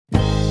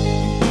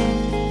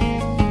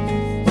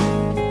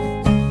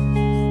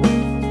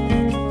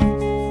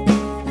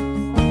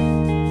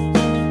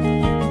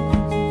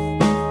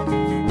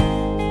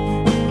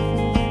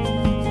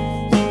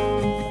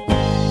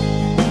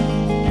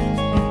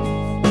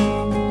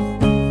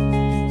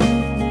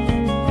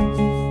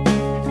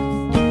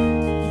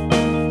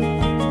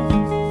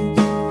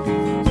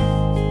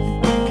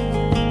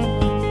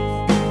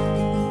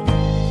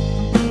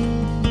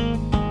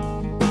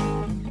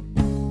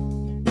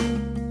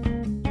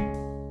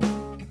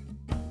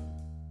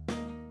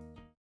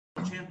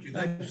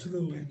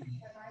Absolutely.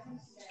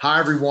 Hi,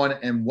 everyone,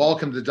 and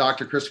welcome to the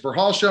Dr. Christopher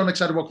Hall Show. I'm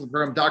excited to welcome to the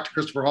program Dr.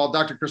 Christopher Hall.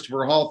 Dr.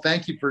 Christopher Hall,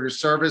 thank you for your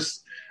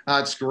service.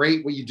 It's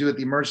great what you do at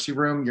the emergency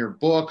room, your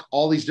book,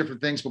 all these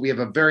different things, but we have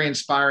a very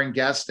inspiring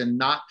guest, and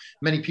not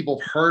many people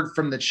have heard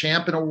from the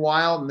champ in a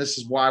while, and this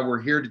is why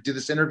we're here to do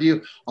this interview.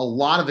 A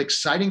lot of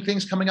exciting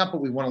things coming up,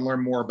 but we want to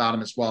learn more about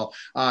him as well.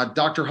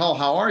 Dr. Hall,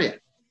 how are you?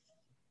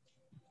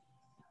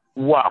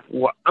 Wow,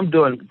 well, I'm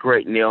doing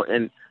great, Neil,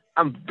 and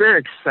I'm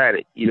very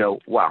excited,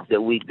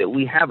 that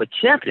we have a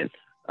champion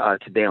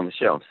today on the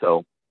show.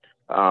 So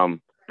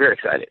very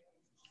excited.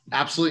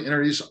 Absolutely.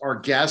 Introduce our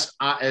guest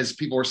as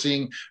people are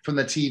seeing from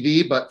the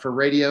TV, but for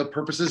radio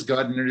purposes, go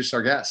ahead and introduce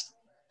our guest.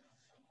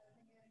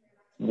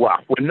 Wow.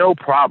 Well, no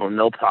problem.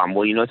 Well,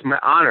 it's my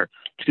honor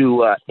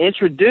to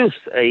introduce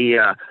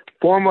a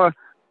former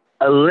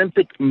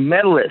Olympic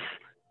medalist,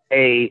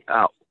 a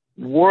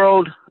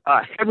world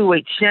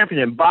heavyweight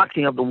champion in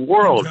boxing of the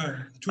world,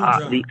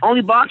 the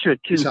only boxer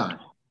to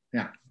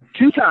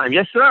Two-time,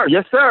 yes, sir,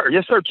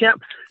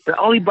 champ. The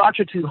only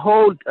boxer to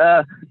hold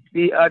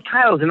the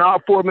titles in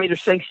all four major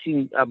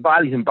sanctioning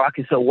bodies in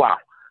boxing. So, wow,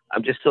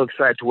 I'm just so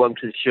excited to welcome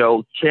to the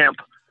show, champ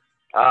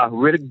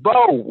Riddick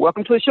Bowe.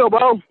 Welcome to the show,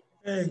 Bowe.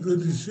 Hey, good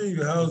to see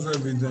you. How's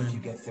everything? You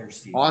get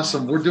thirsty.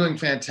 Awesome. We're doing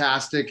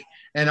fantastic.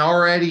 And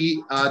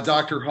already,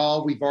 Dr.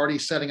 Hall, we've already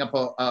setting up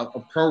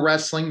a pro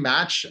wrestling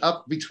match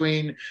up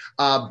between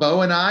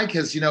Bowe and I,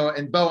 because,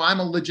 and Bowe, I'm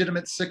a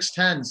legitimate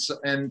 6'10"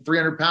 and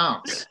 300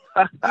 pounds.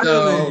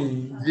 So,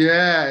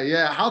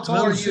 yeah. How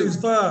tall are you?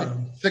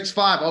 6'5".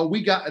 6'5". Oh,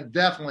 we're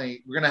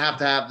going to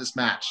have this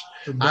match.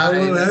 The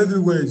battle of the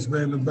heavyweights,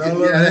 man.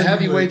 The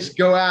heavyweights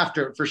go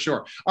after it for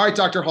sure. All right,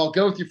 Dr. Hall,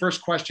 go with your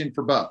first question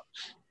for Bowe.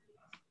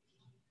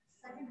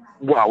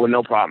 Wow, well,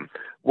 no problem.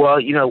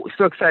 Well,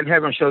 so excited to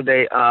have you on the show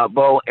today,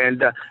 Bowe.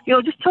 And,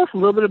 just tell us a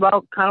little bit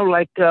about kind of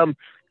like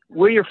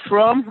where you're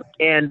from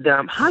and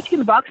how'd you get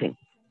into boxing?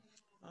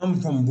 I'm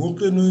from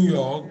Brooklyn, New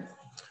York.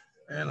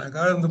 And I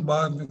got into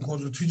boxing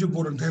because the teacher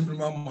put a tape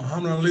about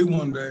Muhammad Ali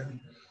one day. And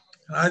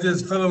I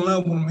just fell in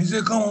love with him. He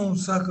said, come on,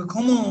 sucker.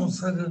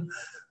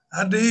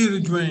 I did a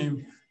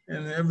dream.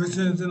 And ever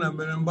since then, I've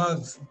been in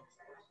boxing.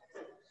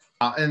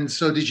 And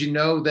so did you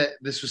know that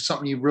this was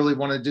something you really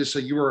wanted to do? So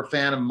you were a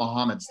fan of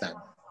Muhammad's then?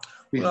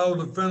 Well, I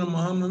was a fan of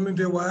Muhammad. Let me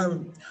tell you what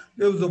happened.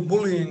 There was a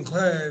bully in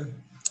class,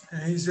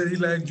 and he said he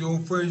liked Joe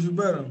Frazier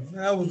better.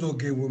 That was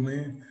okay with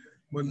me.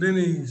 But then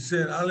he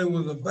said Ali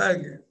was a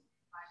faggot.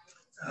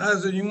 And I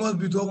said, you must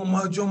be talking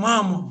about your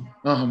mama.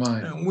 Oh, my.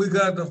 And we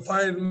got to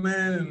fight,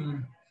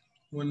 man.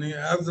 And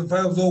after the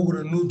fight was over,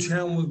 the new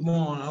champ was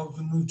born. I was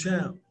the new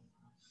champ.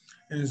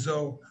 And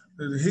so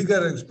he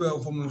got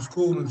expelled from the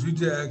school, and the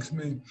teacher asked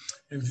me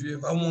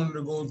if I wanted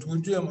to go to a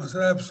gym. I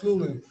said,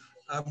 absolutely.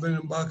 I've been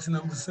in boxing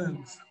ever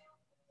since.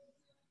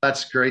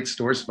 That's great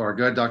story so far.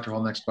 Go ahead, Dr.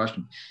 Hall, next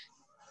question.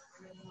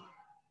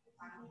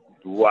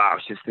 Wow,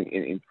 it's just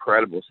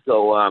incredible.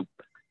 So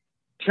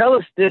tell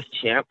us this,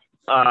 champ.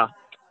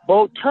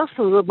 Bowe, tell us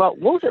a little about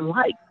what was it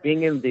like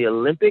being in the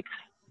Olympics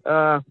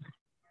and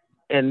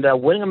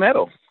winning a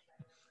medal?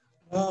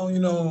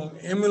 Well,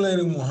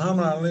 emulating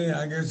Muhammad Ali,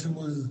 I guess it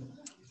was,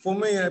 for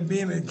me,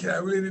 being a kid, I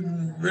really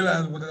didn't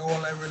realize what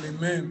all that really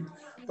meant.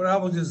 But I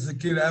was just a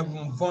kid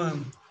having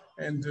fun.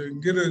 And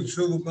to get a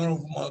silver medal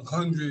for my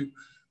country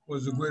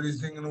was the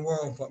greatest thing in the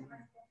world for me.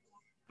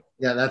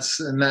 Yeah,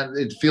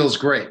 it feels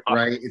great,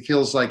 right? It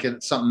feels like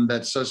it's something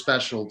that's so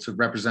special to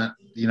represent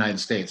the United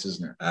States,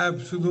 isn't it?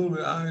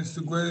 Absolutely. It's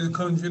the greatest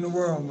country in the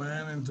world,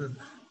 man. And to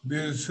be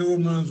a silver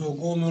medal or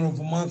gold medal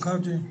for my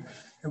country,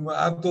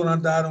 I thought I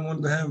died and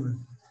went to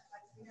heaven.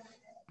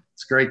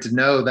 It's great to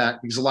know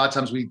that, because a lot of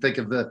times we think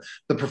of the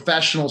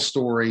professional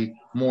story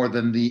more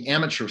than the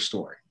amateur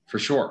story, for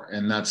sure.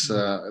 And that's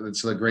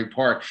a great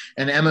part.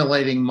 And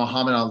emulating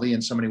Muhammad Ali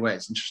in so many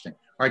ways. Interesting.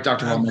 All right,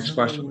 Dr. Hall, next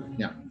question.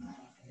 Yeah.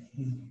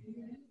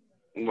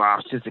 Wow,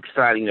 it's just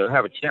exciting to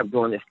have a champ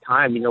during this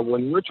time.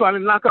 When we're trying to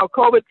knock out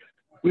COVID,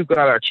 we've got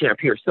our champ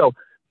here. So,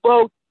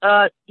 Bowe,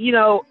 tell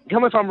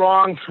me if I'm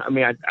wrong. I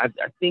mean, I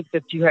think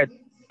that you had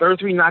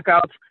 33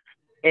 knockouts.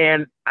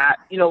 And,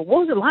 what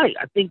was it like?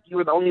 I think you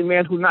were the only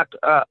man who knocked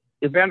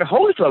Evander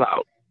Holyfield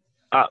out.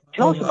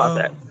 Tell us about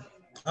that.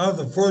 I was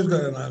the first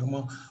guy to knock him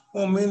out.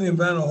 Well, me and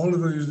Evander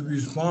Holyfield used to be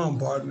sparring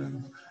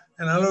partners.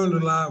 And I learned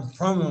a lot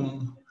from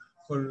him.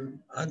 But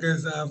I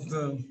guess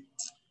after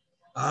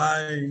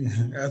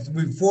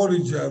we fought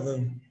each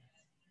other,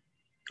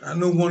 I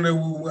knew one day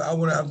I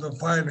would have to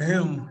fight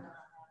him,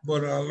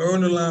 but I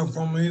learned a lot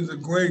from him. He's a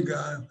great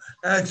guy.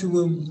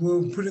 Actually,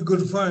 we're pretty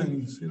good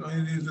friends.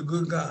 He's a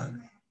good guy.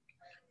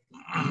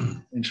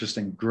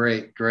 Interesting.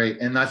 Great.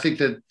 And I think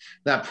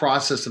that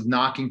process of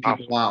knocking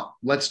people out,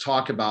 let's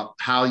talk about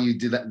how you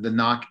do that,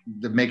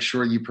 to make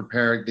sure you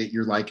prepare that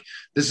you're like,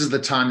 this is the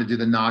time to do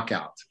the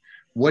knockout.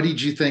 What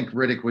did you think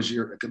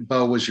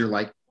Bowe was your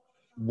like,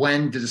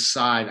 when to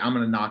decide I'm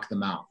going to knock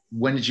them out?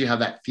 When did you have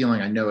that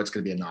feeling? I know it's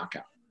going to be a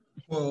knockout.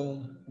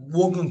 Well,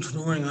 walking to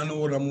the ring, I know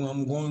what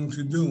I'm going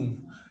to do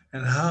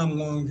and how I'm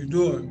going to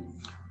do it.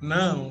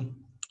 Now,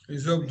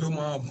 It's up to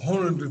my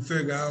opponent to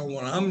figure out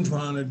what I'm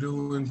trying to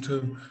do and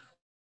to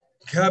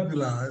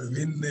capitalize.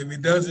 If he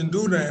doesn't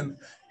do that,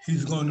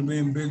 he's going to be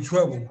in big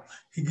trouble.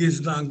 He gets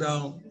knocked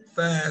out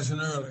fast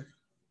and early.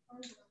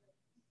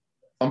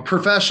 On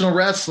professional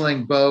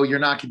wrestling, Bo, you're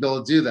not gonna be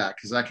able to do that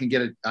because I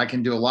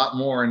can do a lot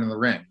more in the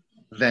ring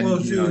than well,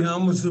 see, I'm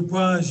gonna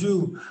surprise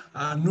you.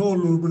 I know a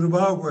little bit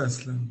about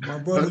wrestling. My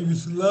brother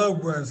used to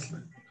love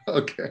wrestling.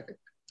 Okay.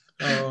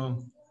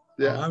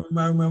 Yeah.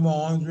 I remember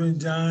Andre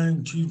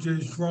Giant,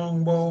 TJ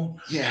Strongbow,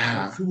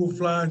 yeah,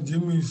 Superfly,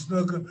 Jimmy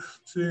Snuka.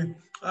 See,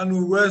 I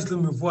knew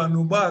wrestling before I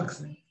knew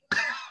boxing.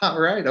 All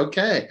right.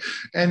 Okay.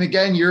 And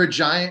again, you're a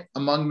giant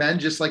among men,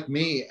 just like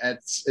me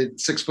at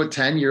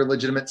 6'10". You're a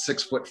legitimate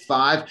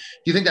 6'5". Do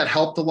you think that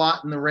helped a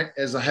lot in the ring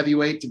as a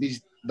heavyweight to be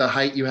the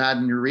height you had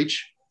in your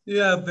reach?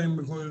 Yeah, I think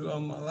because a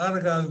lot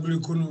of guys really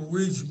couldn't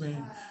reach me.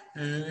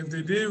 And if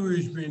they did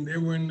reach me, they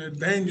were in the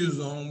danger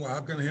zone where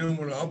I can hit them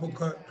with an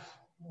uppercut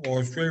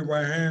or a straight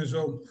right hand.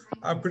 So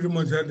I pretty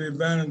much had the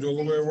advantage all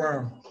the way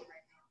around.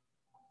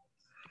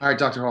 All right,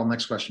 Dr. Hall,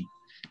 next question.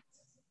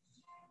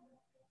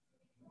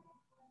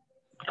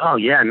 Oh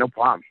yeah, no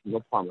problem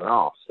at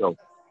all. So,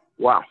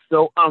 wow.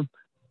 So,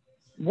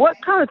 what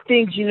kind of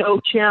things,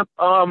 champ?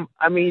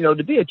 I mean,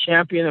 to be a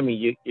champion, I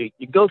mean,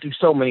 you go through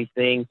so many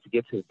things to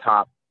get to the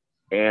top,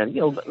 and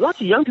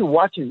lots of young people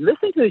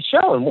listening to the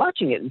show and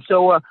watching it. And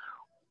so,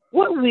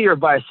 what would be your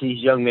advice to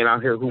these young men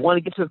out here who want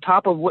to get to the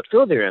top of what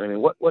field they're in? I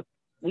mean, what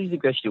do you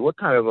think they should do? What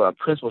kind of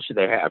principles should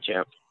they have,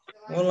 champ?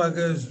 Well, I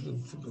guess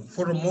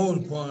for the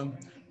most part,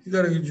 you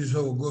got to get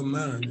yourself a good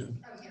manager,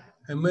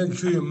 and make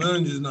sure your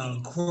manager's not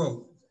a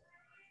crook.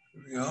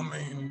 I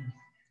mean,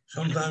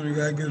 sometimes you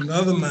gotta get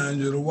another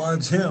manager to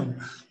watch him.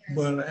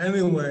 But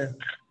anyway,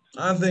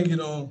 I think,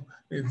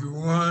 if you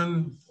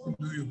run,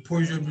 do your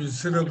push-ups, your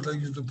sit-ups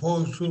like you're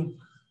supposed to,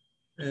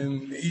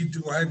 and eat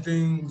the right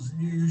things,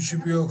 you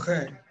should be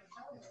okay.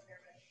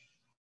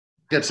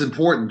 That's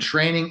important.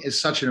 Training is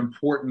such an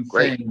important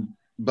thing,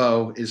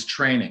 Bo, is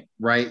training,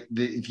 right?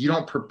 If you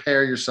don't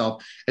prepare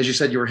yourself, as you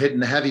said, you were hitting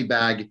the heavy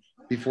bag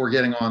before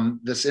getting on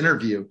this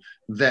interview,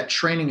 that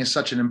training is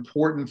such an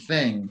important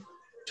thing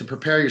to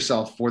prepare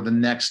yourself for the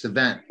next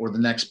event or the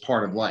next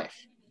part of life.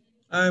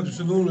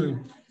 Absolutely.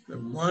 The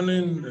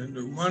running,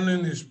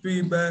 the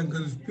speed bag,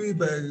 because speed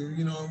bag,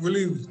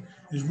 really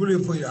is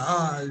really for your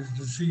eyes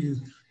to see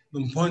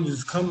them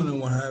punches coming and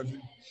what have you.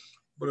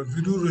 But if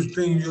you do the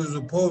things you're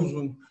supposed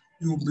to,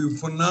 you'll be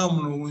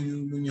phenomenal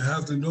when you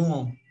have to do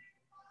them.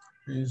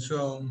 And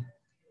so,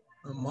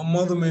 my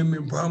mother made me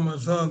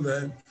promise her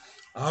that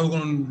I was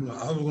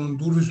gonna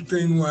do this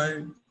thing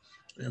right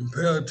and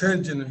pay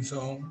attention, and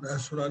so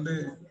that's what I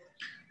did.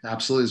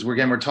 Absolutely.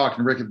 We're talking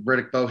to Rick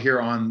Riddick Bowe here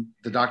on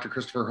the Dr.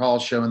 Christopher Hall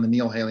Show and the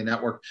Neil Haley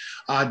Network.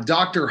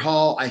 Dr.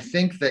 Hall, I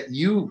think that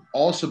you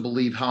also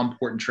believe how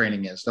important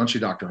training is, don't you,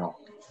 Dr. Hall?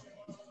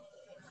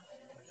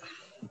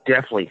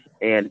 Definitely.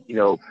 And,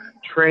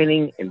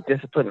 training and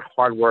discipline and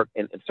hard work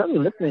and certainly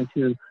listening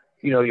to,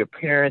 your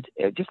parents,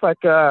 just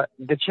like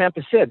the champ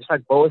has said, just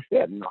like Bo has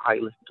said, how he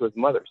listened to his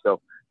mother. So,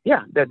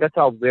 yeah, that's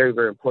all very,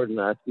 very important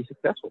to be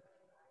successful.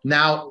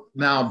 Now,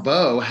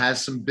 Bo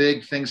has some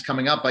big things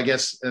coming up, I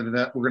guess,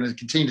 that we're going to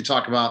continue to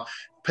talk about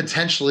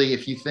potentially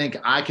if you think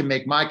I can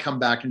make my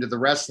comeback into the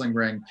wrestling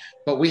ring.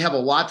 But we have a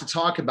lot to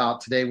talk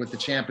about today with the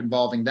champ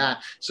involving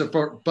that. So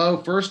for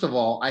Bo, first of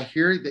all, I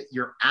hear that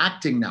you're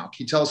acting now.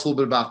 Can you tell us a little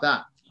bit about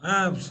that?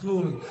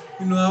 Absolutely.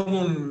 I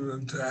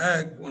wanted to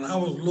act when I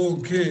was a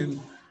little kid,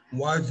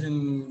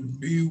 watching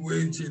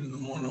Bewitched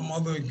and one of them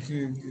other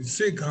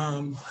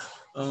sitcoms.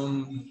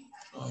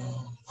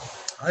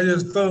 I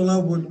just fell in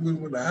love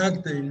with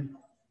acting,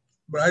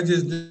 but I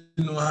just didn't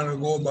know how to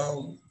go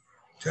about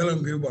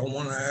telling people I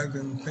want to act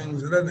and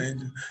things of that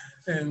nature.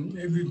 And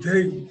if you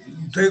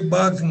take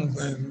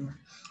boxing,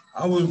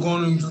 I was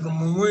going into the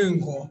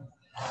Marine Corps.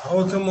 I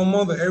would tell my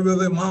mother every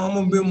day, Mom,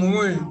 I'm going to be a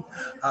Marine.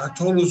 I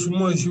told her so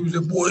much, she would say,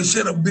 boy,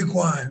 shut up, be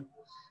quiet.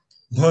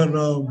 But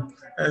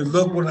as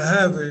luck would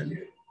have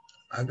it,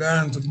 I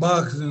got into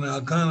boxing. I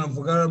kind of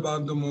forgot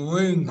about the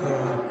Marine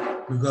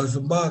Corps because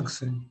of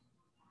boxing.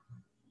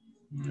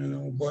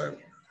 But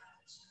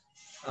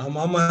I'm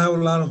going to have a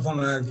lot of fun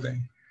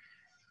acting.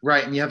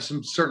 Right, and you have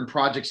some certain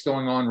projects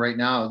going on right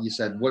now. You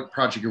said what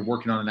project you're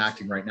working on in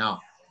acting right now?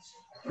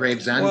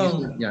 Gravesend?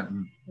 Well, yeah.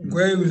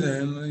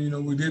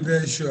 Gravesend, we did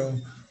that show.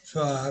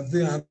 So I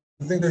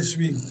think that should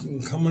be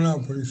coming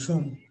out pretty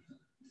soon.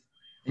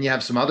 And you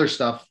have some other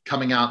stuff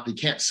coming out that you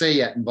can't say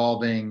yet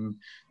involving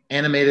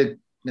animated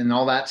and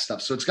all that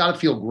stuff. So it's got to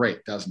feel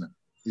great, doesn't it?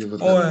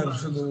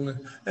 Absolutely.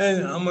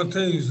 And I'm going to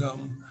tell you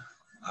something.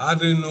 I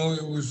didn't know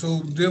it was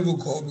so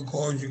difficult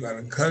because you got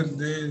to cut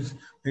this.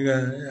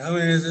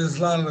 It's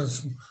a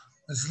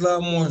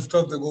lot more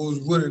stuff that goes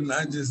with it,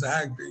 not just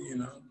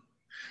acting,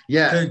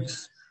 Yeah. It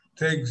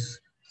takes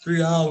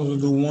 3 hours to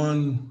do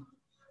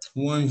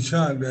one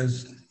shot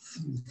that's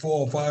 4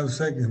 or 5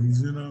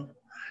 seconds,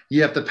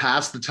 You have to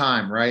pass the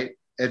time, right?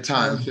 at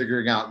times,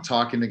 figuring out and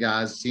talking to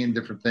guys, seeing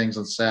different things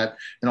on set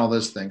and all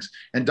those things.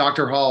 And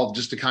Dr. Hall,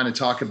 just to kind of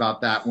talk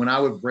about that, when I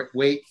would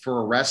wait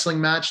for a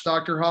wrestling match,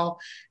 Dr. Hall,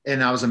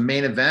 and I was a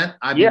main event,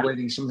 I'd be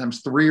waiting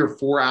sometimes 3 or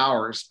 4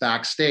 hours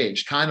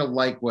backstage, kind of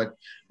like what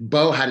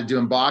Bo had to do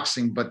in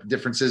boxing, but the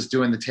difference is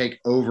doing the take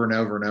over and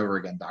over and over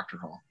again, Dr.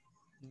 Hall.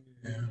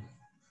 Yeah.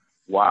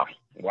 Wow.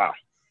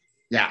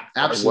 Yeah,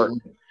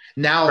 absolutely.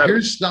 Now,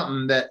 here's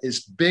something that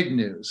is big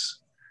news.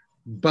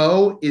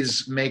 Bo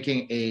is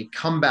making a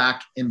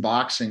comeback in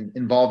boxing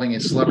involving a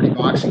celebrity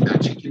boxing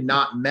match. He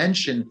cannot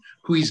mention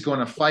who he's going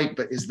to fight,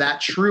 but is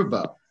that true,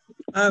 Bo?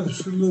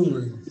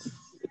 Absolutely.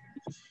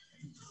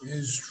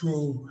 It's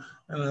true.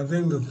 And I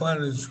think the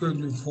fight is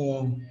scheduled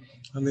for,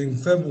 I think,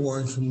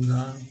 February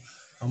sometime.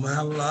 I'm going to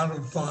have a lot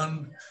of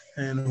fun,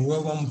 and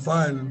whoever I'm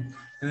fighting,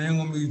 it ain't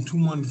going to be too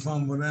much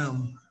fun for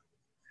them.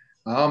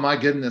 Oh my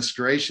goodness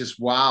gracious.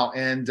 Wow.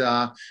 And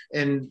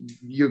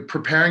you're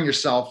preparing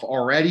yourself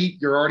already.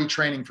 You're already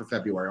training for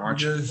February,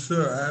 aren't you? Yes,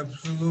 sir.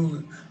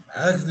 Absolutely.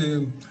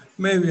 Actually,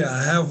 maybe a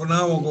half an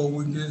hour ago,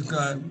 we just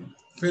got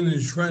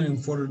finished training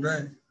for the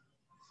day.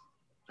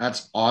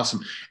 That's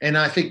awesome. And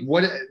I think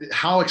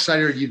how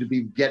excited are you to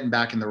be getting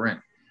back in the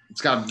ring?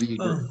 It's got to be,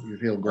 you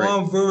feel great.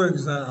 I'm very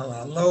excited.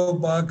 I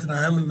love boxing.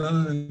 I haven't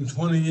done it in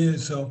 20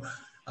 years. So,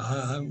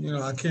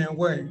 I can't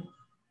wait.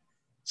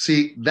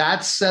 See,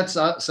 that sets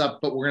us up,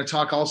 but we're going to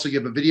talk also, you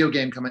have a video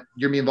game coming.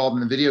 You're going to be involved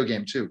in the video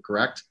game too,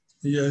 correct?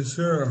 Yes,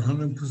 sir,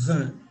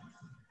 100%.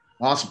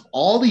 Awesome.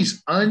 All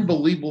these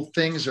unbelievable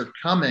things are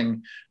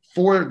coming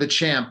for the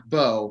champ,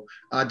 Bo.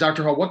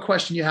 Dr. Hall, what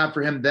question you have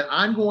for him that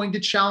I'm going to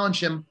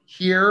challenge him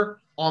here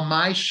on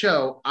my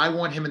show? I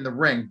want him in the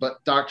ring,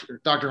 but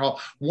Dr.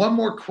 Hall, one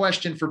more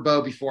question for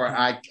Bo before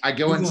I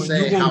go and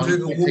say how you're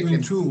going to take a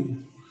whooping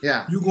too.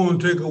 Yeah. You're going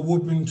to take a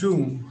whooping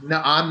too.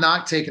 No, I'm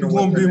not taking a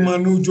whooping. You're going to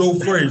be my new Joe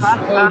Frazier.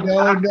 Oh, no. Go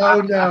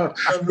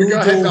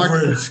ahead,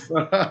 Doctor.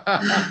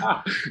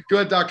 Go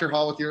ahead, Dr.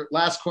 Hall, with your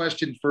last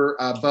question for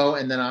Bo,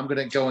 and then I'm going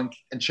to go and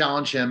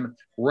challenge him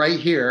right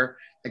here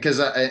because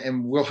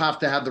and we'll have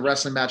to have the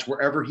wrestling match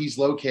wherever he's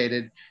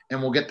located,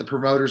 and we'll get the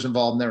promoters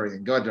involved and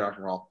everything. Go ahead,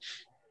 Dr. Hall.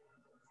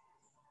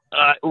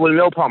 Well,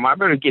 no problem. I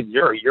better get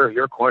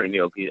your corner,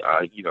 Neil. You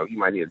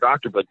might need a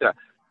doctor, but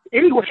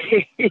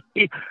anyway.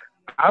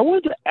 I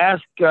wanted to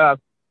ask the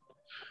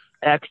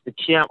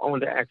champ. I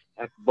wanted to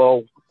ask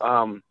Bo.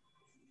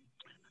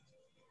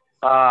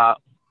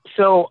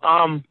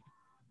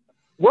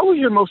 What was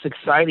your most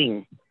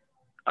exciting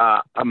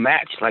a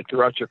match like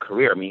throughout your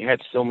career? I mean, you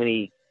had so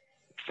many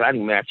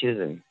exciting matches,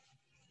 and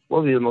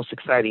what was the most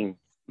exciting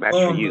match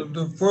for you?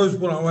 The first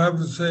one I would have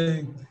to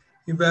say,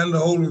 Evander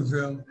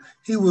Holyfield.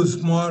 He was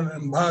smart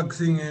in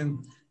boxing, and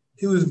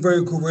he was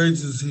very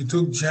courageous. He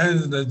took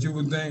chances that you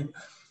would think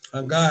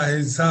a guy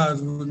his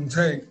size wouldn't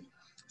take.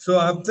 So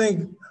I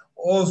think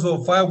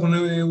also fight when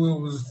it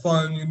was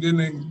fun. You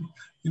didn't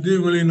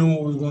really know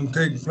what was going to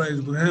take place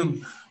with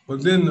him.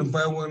 But then the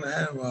fight when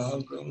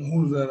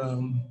who's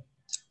that?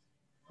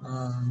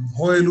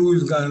 Jorge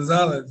Luis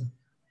Gonzalez.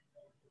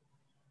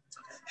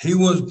 He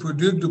was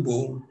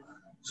predictable,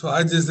 so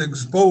I just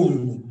exposed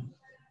him.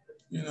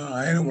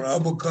 I hit him with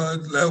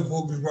uppercuts, left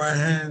hooks, right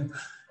hand.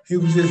 He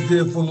was just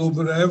there for a little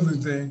bit of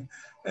everything.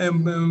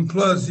 And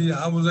plus,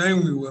 I was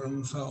angry with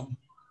him, so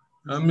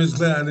I'm just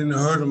glad I didn't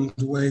hurt him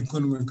the way he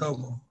couldn't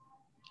recover.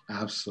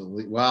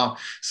 Absolutely. Wow.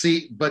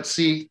 See, Bo,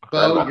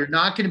 you're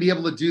not going to be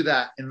able to do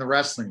that in the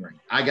wrestling ring.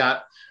 I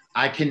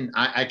can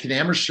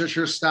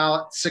amateur style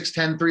at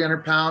 6'10",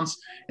 300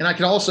 pounds, and I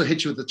can also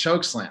hit you with a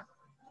choke slam.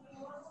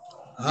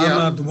 I'm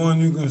not the one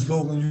you can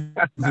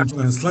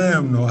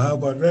slam, though. How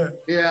about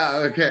that?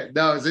 Yeah, okay.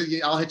 No,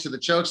 I'll hit you the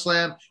choke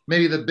slam,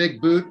 maybe the big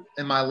boot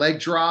and my leg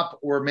drop,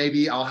 or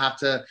maybe I'll have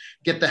to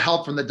get the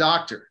help from the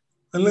doctor.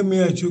 And let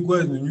me ask you a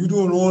question. You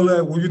doing all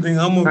that, what do you think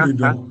I'm going to be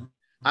doing?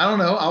 I don't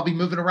know. I'll be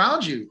moving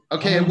around you.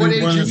 Okay, and what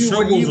age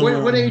are you?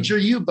 What age are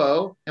you,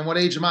 Bo? And what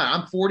age am I?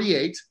 I'm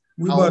 48.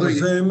 We about the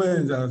same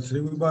age, I'd say.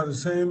 We about the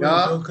same age,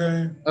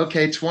 okay.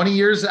 Okay, 20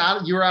 years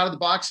out, you were out of the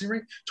boxing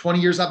ring. 20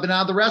 years I've been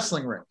out of the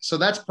wrestling ring. So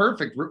that's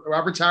perfect. I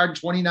retired at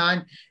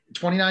 29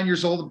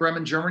 years old in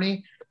Bremen,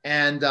 Germany,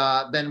 and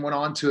then went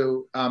on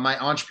to my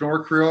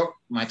entrepreneur career,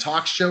 my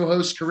talk show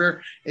host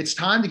career. It's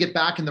time to get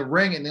back in the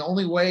ring, and the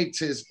only way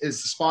is the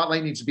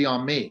spotlight needs to be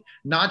on me,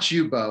 not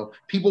you, Bo.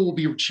 People will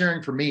be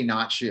cheering for me,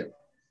 not you.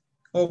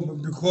 Oh,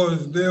 but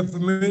because they're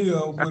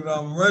familiar with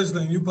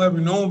wrestling, you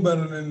probably know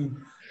better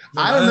than...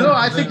 I don't know.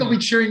 I think they'll be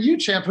cheering you,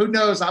 champ. Who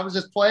knows? I was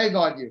just playing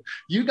on you.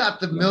 You got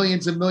the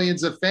millions and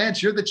millions of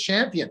fans. You're the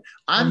champion.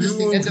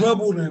 You're in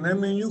trouble then. I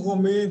mean, you're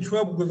going to be in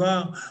trouble because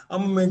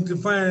I'm going to make the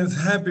fans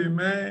happy,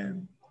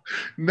 man.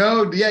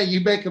 No, yeah, you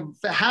make them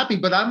happy,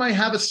 but I might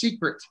have a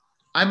secret.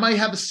 I might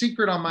have a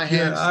secret on my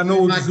hands. Yeah, I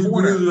know what the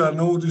secret is. I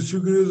know what the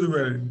secret is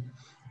already.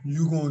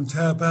 You're going to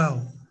tap out.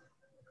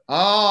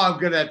 Oh, I'm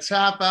going to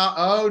tap out.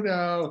 Oh,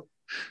 no.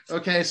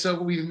 Okay,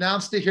 so we've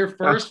announced it here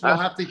first. We'll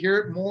have to hear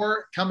it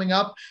more coming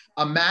up.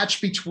 A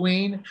match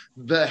between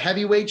the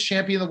heavyweight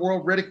champion of the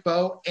world, Riddick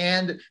Bowe,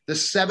 and the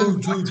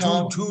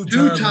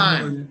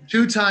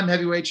two-time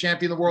heavyweight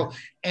champion of the world,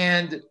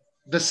 and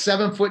the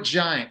 7-foot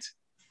giant,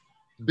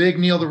 Big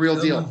Neil, the real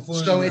deal.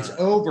 So it's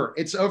over.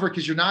 It's over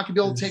because you're not going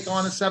to be able to take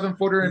on a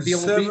 7-footer and be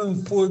able to beat.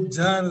 7-foot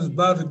giant is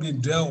about to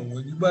get dealt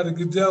with. You about to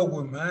get dealt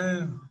with,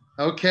 man.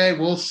 Okay,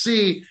 we'll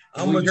see.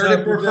 We heard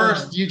it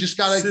first. You just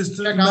got to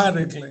check out.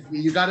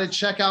 You got to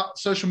check out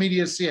social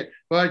media to see it.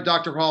 Go ahead,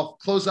 Dr. Hall.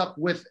 Close up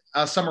with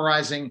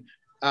summarizing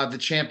the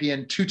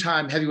champion,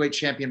 two-time heavyweight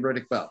champion,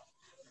 Riddick Bowe.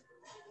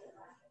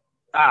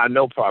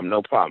 No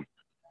problem.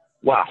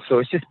 Wow. So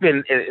it's just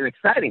been an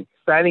exciting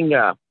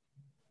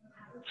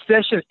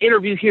session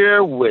interview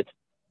here with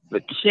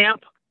the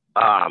champ.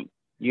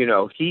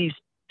 He's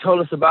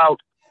told us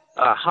about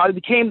how he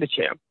became the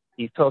champ.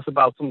 He's told us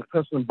about some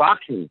custom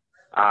boxing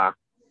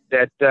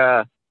that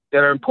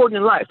are important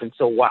in life. And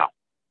so, wow,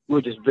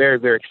 we're just very,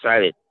 very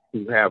excited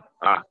to have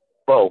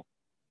Bowe,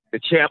 the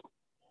champ,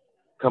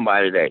 come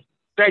by today.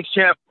 Thanks,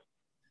 champ.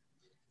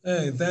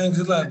 Hey, thanks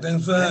a lot.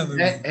 Thanks for having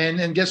me.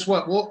 And guess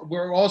what?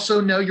 We'll also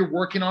know you're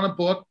working on a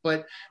book,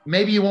 but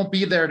maybe you won't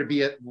be there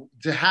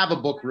to have a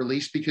book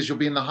released because you'll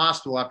be in the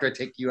hospital after I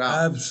take you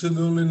out.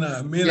 Absolutely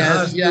not.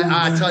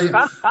 I tell you.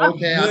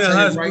 Okay, I'll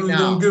tell you right now.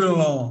 Don't get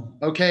along.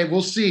 Okay,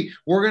 we'll see.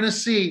 We're gonna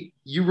see.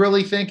 You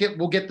really think it?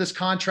 We'll get this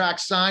contract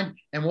signed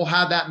and we'll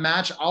have that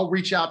match. I'll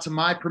reach out to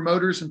my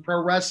promoters in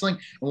pro wrestling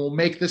and we'll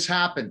make this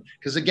happen.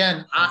 Because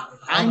again,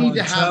 I need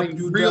to have a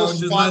real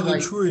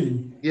spotlight.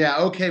 Yeah.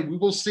 Okay. We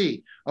will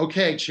see.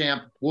 Okay,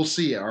 champ. We'll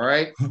see you. All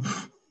right.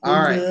 All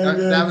right.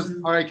 That was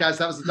all right, guys.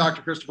 That was the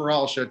Dr. Christopher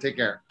Hall Show. Take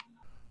care.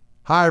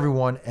 Hi,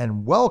 everyone,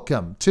 and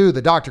welcome to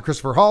the Dr.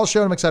 Christopher Hall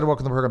Show. I'm excited to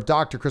welcome to the program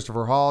Dr.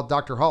 Christopher Hall.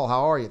 Dr. Hall,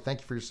 how are you?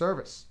 Thank you for your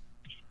service.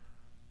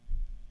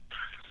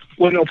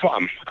 Well, no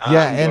problem.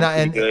 Yeah,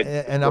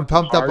 and I'm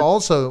pumped up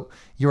also.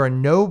 You're a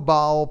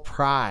Nobel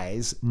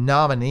Prize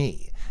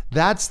nominee.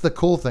 That's the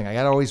cool thing. I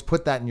got to always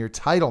put that in your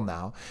title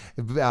now,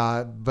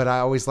 but I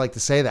always like to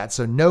say that.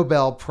 So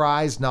Nobel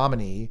Prize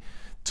nominee,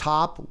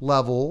 top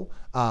level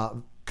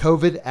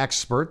COVID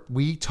expert.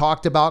 We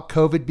talked about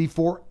COVID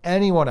before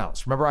anyone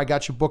else. Remember, I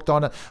got you booked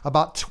on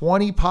about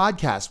 20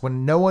 podcasts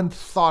when no one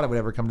thought it would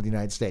ever come to the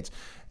United States.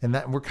 And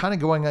that we're kind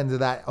of going into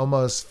that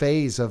almost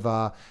phase of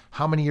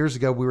how many years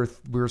ago we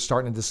were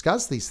starting to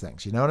discuss these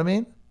things. You know what I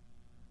mean?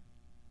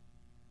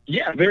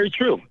 Yeah, very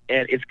true.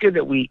 And it's good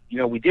that we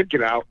did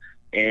get out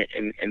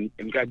and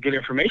got good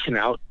information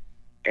out,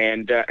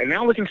 and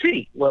now we can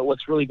see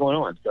what's really going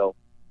on. So,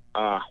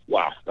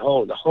 wow, the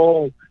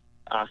whole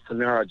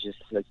scenario has just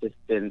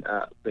been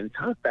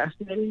kind of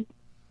fascinating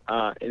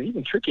and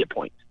even tricky at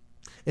points.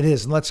 It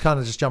is. And let's kind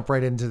of just jump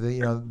right into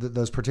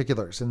those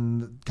particulars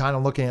and kind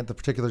of looking at the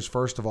particulars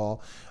first of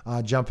all,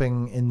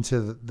 jumping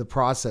into the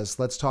process.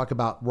 Let's talk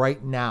about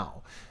right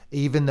now.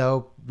 Even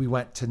though we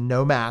went to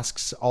no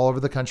masks all over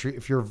the country,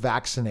 if you're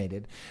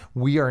vaccinated,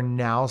 we are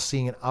now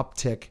seeing an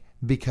uptick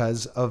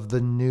because of the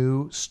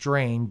new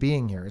strain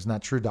being here. Isn't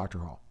that true, Dr.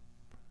 Hall?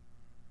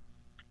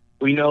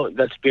 We know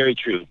that's very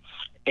true.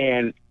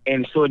 And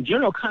so in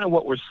general, kind of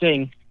what we're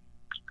seeing,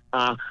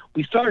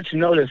 we started to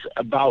notice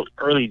about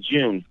early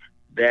June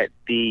that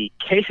the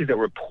cases that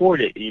were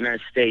reported in the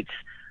United States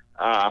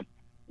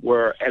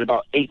were at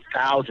about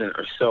 8,000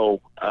 or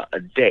so a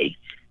day.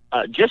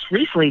 Just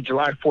recently,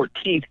 July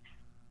 14th,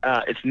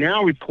 it's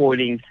now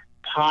reporting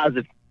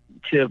positive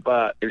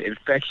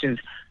infections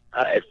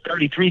at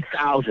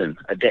 33,000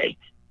 a day.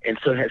 And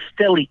so it has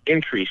steadily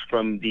increased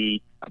from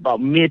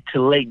about mid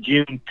to late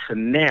June to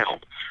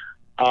now.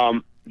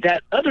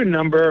 That other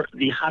number,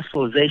 the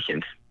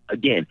hospitalizations,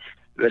 again,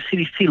 the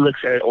CDC looks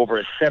at it over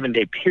a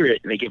 7-day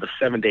period, and they give a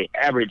 7-day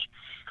average.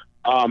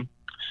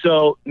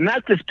 So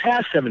not this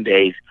past 7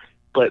 days,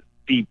 but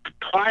the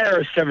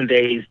prior 7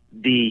 days,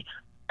 the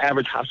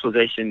average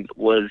hospitalization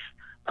was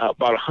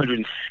about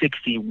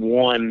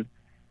 161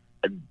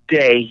 a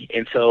day.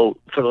 And so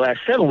for the last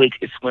 7 weeks,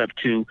 it's went up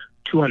to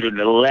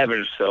 211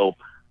 or so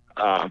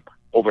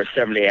over a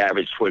 7-day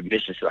average for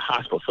admissions to the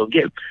hospital. So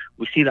again,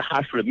 we see the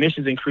hospital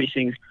admissions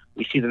increasing.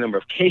 We see the number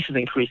of cases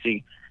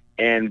increasing.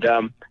 And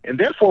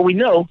therefore, we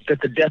know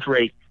that the death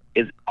rate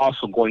is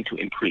also going to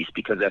increase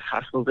because as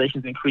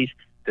hospitalizations increase,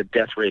 the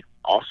death rate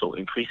also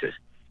increases.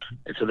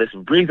 And so this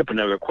brings up a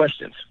number of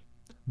questions.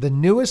 The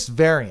newest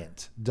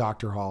variant,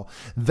 Dr. Hall,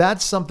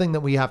 that's something that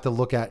we have to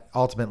look at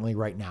ultimately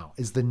right now,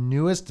 is the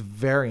newest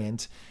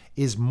variant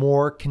is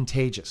more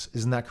contagious.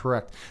 Isn't that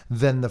correct?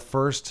 Than the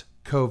first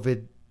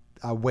COVID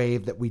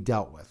wave that we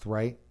dealt with,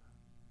 right?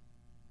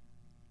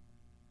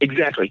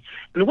 Exactly.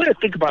 And the way to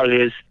think about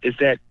it is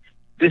that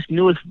this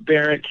newest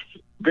variant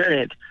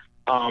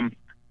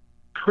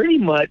pretty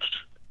much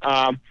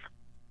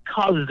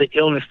causes the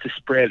illness to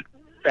spread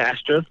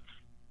faster.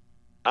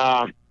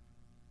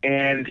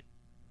 And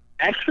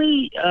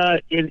actually,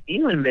 in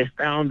England, they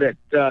found that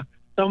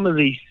some of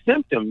the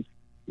symptoms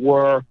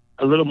were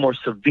a little more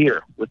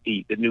severe with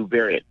the new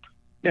variant.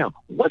 Now,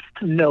 what's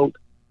to note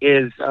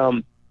is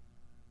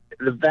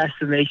the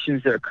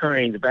vaccinations that are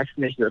occurring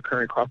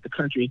across the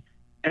country,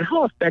 and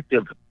how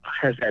effective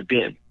has that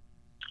been?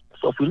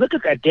 So if we look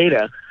at that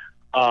data,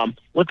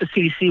 what the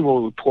CDC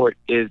will report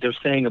is they're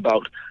saying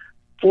about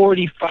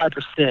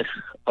 45%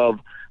 of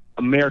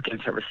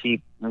Americans have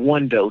received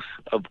one dose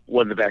of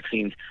one of the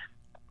vaccines,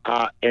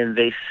 and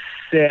they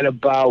said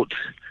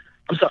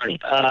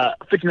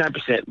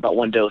 59% about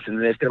one dose,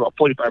 and they said about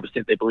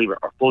 45% they believe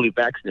are fully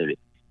vaccinated.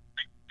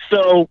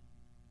 So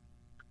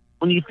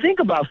when you think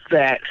about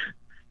that,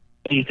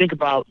 and you think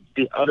about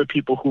the other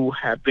people who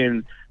have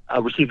been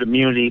received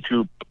immunity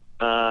through,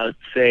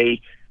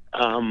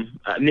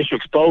 initial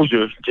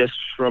exposure just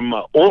from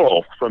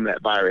oral from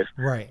that virus,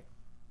 right?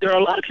 There are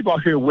a lot of people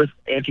out here with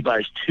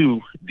antibodies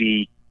to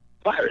the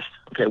virus.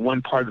 Okay,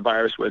 one part of the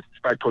virus with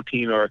spike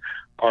protein or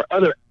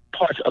other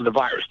parts of the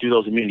virus through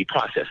those immunity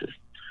processes.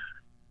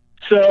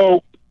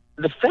 So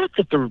the fact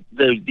that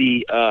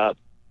the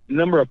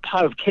number of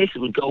positive cases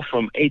would go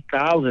from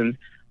 8,000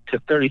 to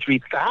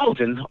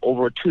 33,000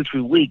 over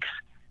 2-3 weeks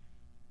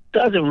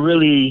doesn't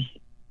really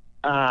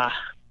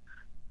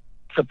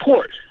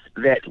support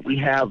that we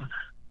have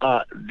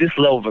this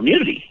level of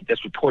immunity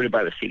that's reported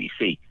by the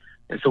CDC.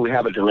 And so we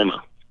have a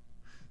dilemma.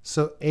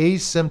 So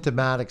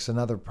asymptomatic's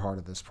another part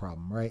of this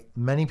problem, right?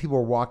 Many people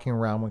are walking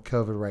around with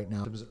COVID right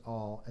now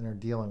and are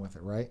dealing with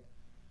it, right?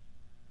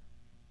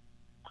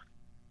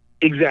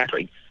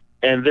 Exactly.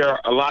 And there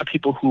are a lot of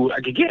people who,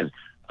 like, again,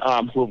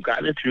 who have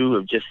gotten it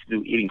through just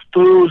through eating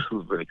food,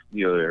 who've been,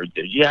 their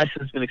GI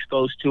system's been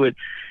exposed to it,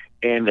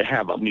 and they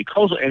have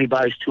mucosal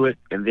antibodies to it.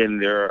 And then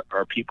there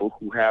are people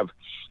who have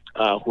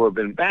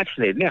been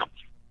vaccinated. Now,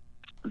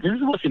 this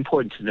is what's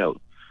important to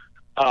note.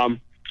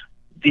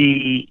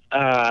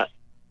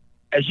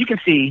 As you can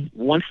see,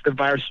 once the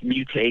virus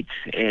mutates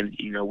and,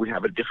 we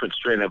have a different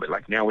strain of it,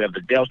 like now we have the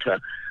Delta,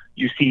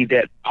 you see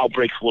that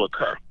outbreaks will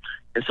occur.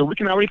 And so we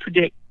can already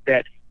predict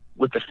that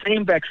with the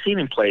same vaccine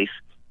in place,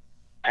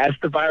 as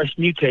the virus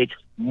mutates,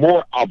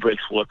 more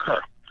outbreaks will occur.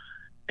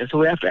 And so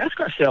we have to ask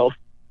ourselves,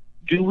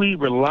 do we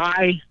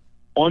rely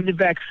on the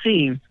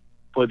vaccine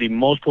for the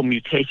multiple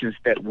mutations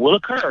that will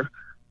occur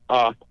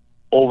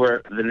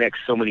over the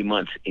next so many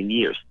months and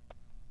years?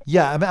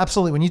 Yeah,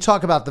 absolutely. When you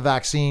talk about the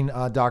vaccine,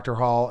 Dr.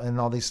 Hall, and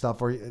all these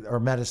stuff or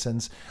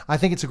medicines, I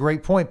think it's a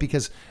great point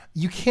because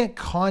you can't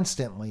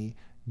constantly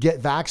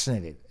get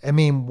vaccinated. I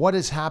mean, what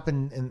has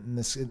happened in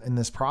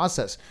this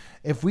process?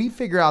 If we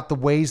figure out the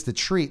ways to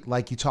treat,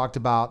 like you talked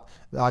about,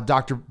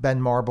 Dr.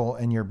 Ben Marble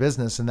and your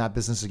business, and that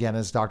business again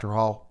is Dr.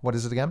 Hall. What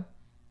is it again?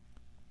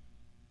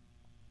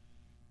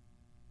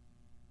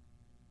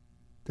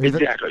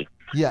 Exactly.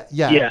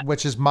 Yeah.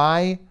 Which is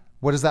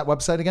what is that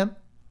website again?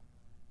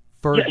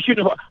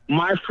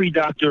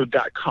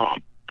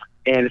 myfreedoctor.com.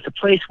 And it's a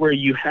place where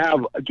you have,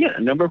 again, a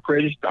number of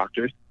courageous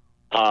doctors.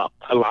 A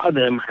lot of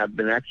them have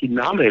been actually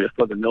nominated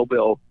for the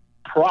Nobel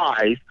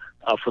Prize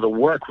for the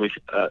work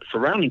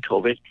surrounding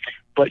COVID.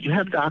 But you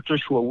have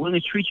doctors who are willing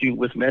to treat you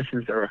with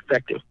medicines that are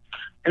effective.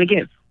 And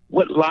again,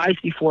 what lies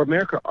before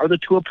America are the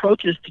two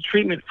approaches to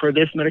treatment for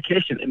this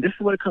medication. And this is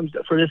what it comes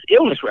for this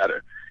illness,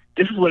 rather.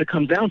 This is what it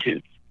comes down to.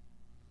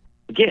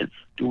 Again,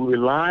 do we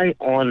rely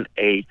on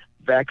a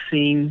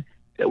vaccine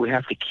that we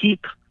have to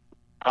keep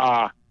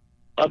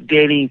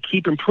updating,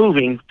 keep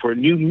improving for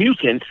new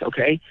mutants,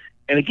 okay?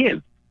 And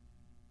again,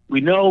 we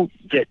know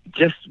that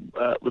just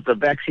with the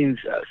vaccines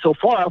so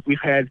far,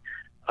 we've had,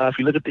 if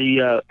you look at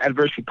the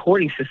adverse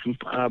reporting system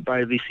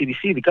by the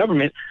CDC, the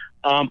government,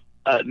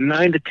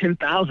 9,000 to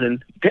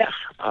 10,000 deaths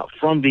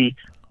from the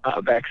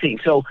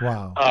vaccine. So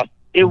wow.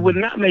 It would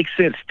not make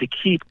sense to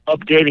keep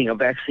updating a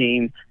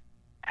vaccine,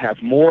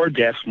 have more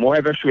deaths, more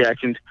adverse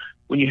reactions,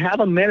 when you have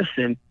a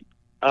medicine,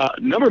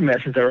 number of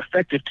medicines that are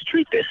effective to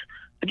treat this.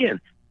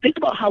 Again, think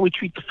about how we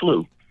treat the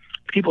flu.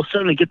 People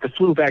certainly get the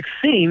flu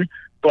vaccine,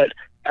 but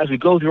as we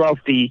go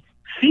throughout the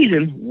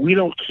season, we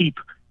don't keep,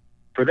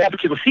 for that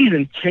particular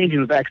season,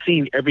 changing the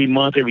vaccine every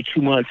month, every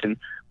 2 months, and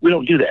we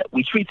don't do that.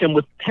 We treat them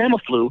with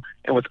Tamiflu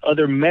and with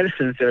other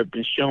medicines that have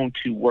been shown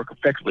to work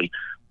effectively.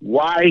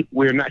 Why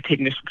we're not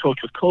taking this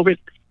approach with COVID,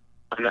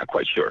 I'm not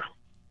quite sure.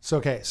 So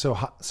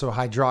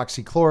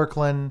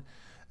hydroxychloroquine,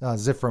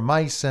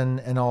 zithromycin,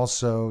 and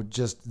also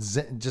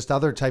just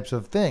other types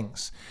of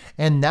things.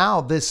 And now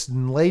this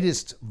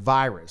latest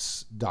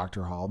virus,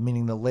 Dr. Hall,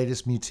 meaning the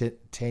latest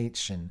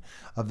mutation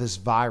of this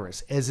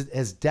virus, is it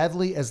as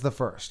deadly as the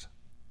first?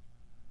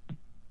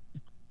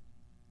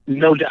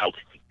 No doubt.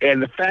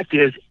 And the fact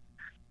is,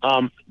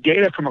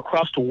 data from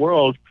across the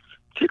world,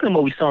 particularly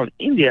what we saw in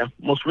India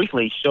most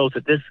recently, shows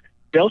that this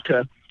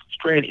Delta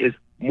strain is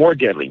more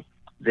deadly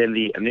than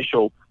the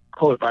initial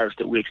COVID virus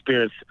that we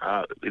experienced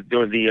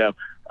during the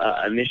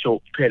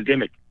initial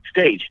pandemic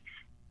stage.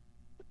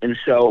 And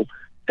so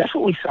that's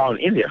what we saw in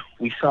India.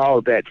 We saw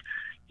that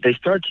they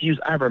started to use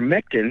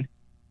ivermectin,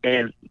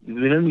 and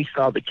then we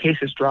saw the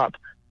cases drop,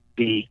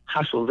 the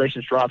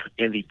hospitalizations drop,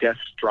 and the deaths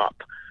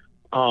drop.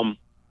 Some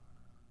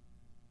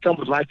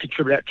would like to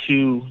attribute that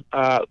to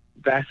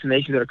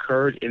vaccinations that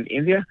occurred in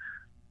India,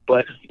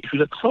 but if you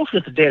look closely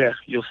at the data,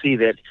 you'll see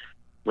that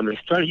when they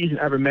started using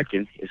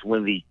ivermectin is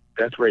when the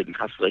death rate and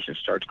hospitalizations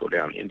start to go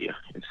down in India.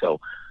 And so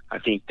I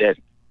think that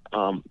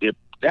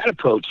that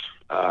approach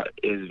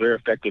is very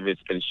effective.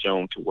 It's been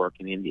shown to work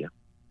in India.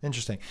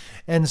 Interesting.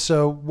 And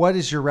so what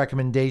is your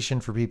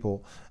recommendation for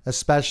people,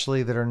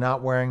 especially that are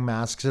not wearing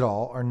masks at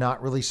all, or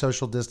not really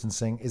social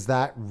distancing? Is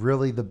that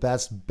really the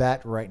best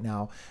bet right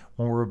now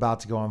when we're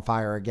about to go on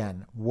fire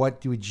again?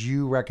 What would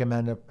you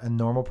recommend a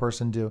normal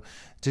person do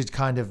to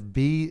kind of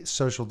be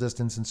social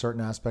distance in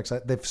certain aspects?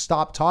 They've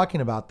stopped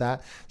talking about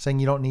that, saying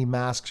you don't need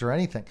masks or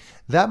anything.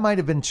 That might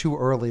have been too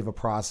early of a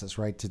process,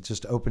 right, to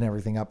just open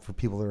everything up for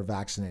people that are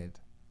vaccinated.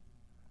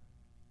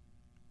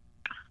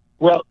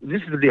 Well,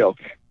 this is the deal.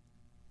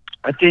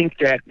 I think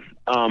that,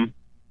 the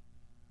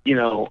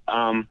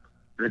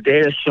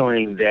data is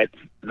showing that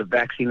the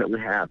vaccine that we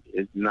have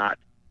is not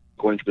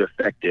going to be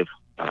effective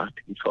to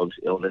control this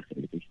illness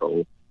and to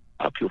control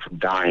people from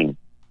dying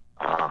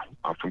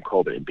from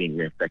COVID and being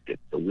reinfected.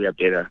 So we have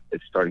data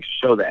that's starting to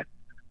show that.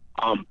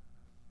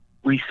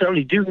 We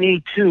certainly do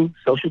need to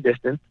social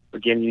distance.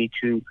 Again, you need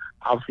to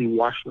obviously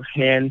wash your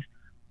hands.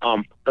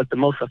 But the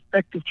most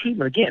effective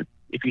treatment, again,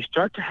 if you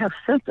start to have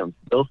symptoms,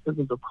 those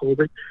symptoms of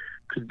COVID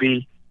could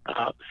be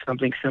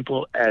something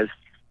simple as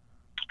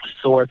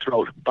sore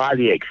throat,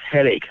 body aches,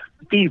 headache,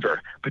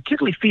 fever,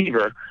 particularly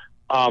fever.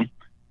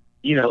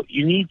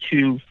 You need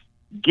to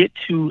get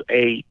to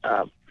a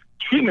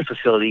treatment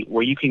facility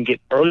where you can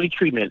get early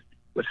treatment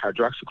with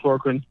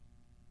hydroxychloroquine,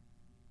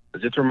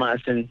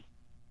 azithromycin,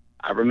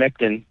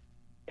 ivermectin,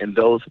 and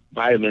those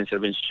vitamins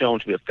have been shown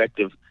to be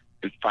effective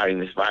in fighting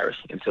this virus.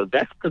 And so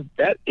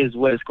that is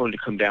what it's going to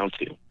come down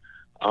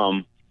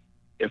to.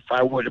 If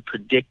I were to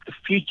predict the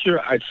future,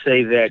 I'd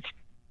say that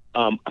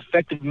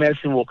effective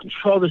medicine will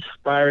control this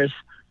virus,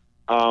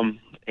 and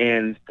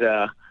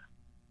I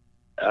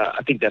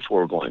think that's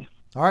where we're going.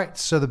 All right.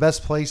 So the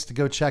best place to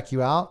go check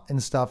you out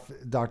and stuff,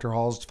 Dr.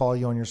 Hall, is to follow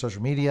you on your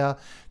social media.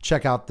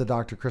 Check out the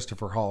Dr.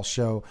 Christopher Hall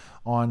Show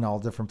on all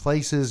different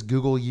places.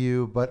 Google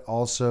you, but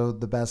also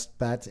the best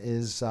bet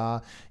is you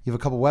have a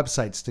couple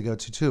websites to go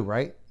to too,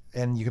 right?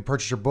 And you can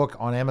purchase your book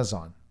on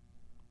Amazon.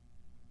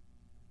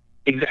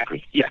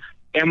 Exactly. Yeah.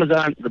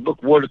 Amazon, the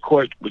book Ward of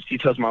Court, which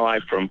details my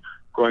life from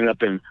growing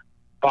up in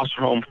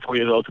foster home, 4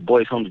 years old, to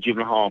boys home, to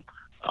juvenile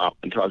hall,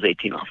 until I was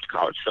 18, off to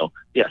college. So,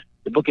 yes,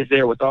 the book is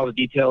there with all the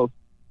details.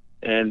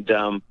 And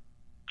I'm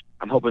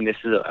hoping this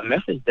is a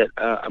message that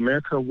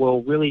America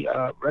will really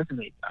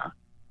resonate.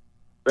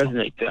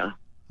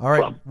 All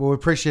right. Well, we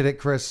appreciate it,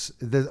 Chris.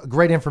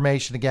 Great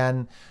information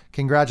again.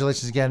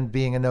 Congratulations again,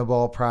 being a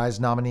Nobel Prize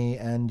nominee,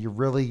 and you're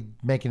really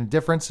making a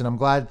difference. And I'm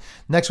glad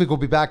next week we'll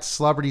be back to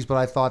celebrities, but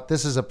I thought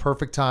this is a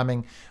perfect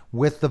timing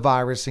with the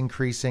virus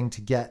increasing to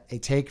get a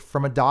take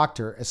from a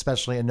doctor,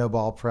 especially a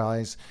Nobel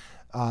Prize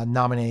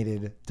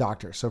nominated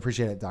doctor. So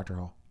appreciate it, Dr.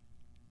 Hall.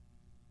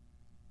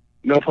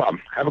 No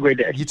problem. Have a great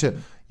day. You too.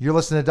 You're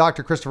listening to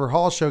Dr. Christopher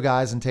Hall Show,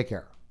 guys, and take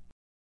care.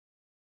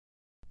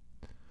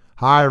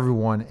 Hi,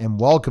 everyone, and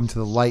welcome to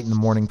the Light in the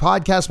Morning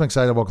podcast. I'm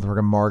excited to welcome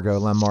to Margot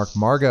Lenmark.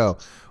 Margot,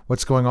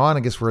 what's going on? I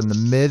guess we're in the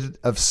mid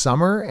of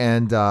summer,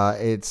 and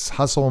it's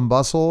hustle and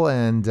bustle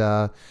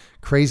and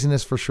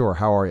craziness for sure.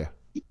 How are you?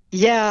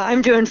 Yeah,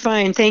 I'm doing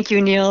fine. Thank you,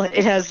 Neil.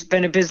 It has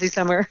been a busy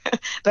summer,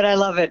 but I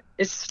love it.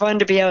 It's fun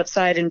to be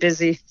outside and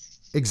busy.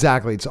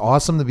 Exactly. It's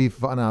awesome to be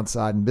fun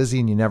outside and busy,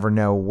 and you never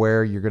know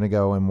where you're going to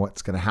go and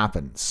what's going to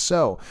happen.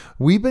 So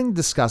we've been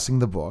discussing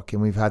the book,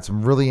 and we've had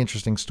some really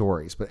interesting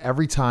stories, but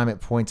every time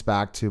it points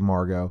back to,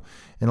 Margot,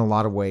 in a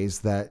lot of ways,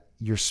 that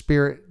your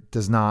spirit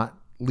does not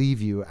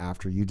leave you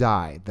after you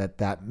die,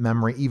 that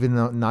memory, even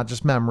though not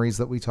just memories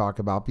that we talked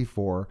about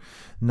before,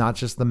 not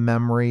just the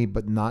memory,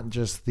 but not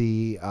just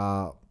the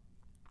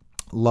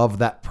love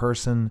that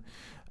person,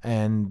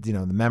 and,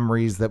 the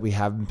memories that we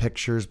have in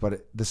pictures,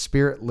 but the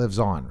spirit lives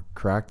on,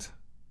 correct?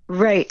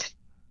 Right.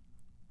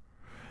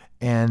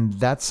 And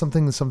that's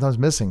something that's sometimes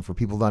missing for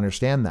people to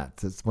understand that.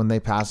 It's when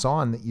they pass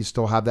on that you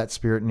still have that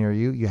spirit near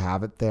you. You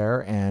have it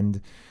there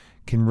and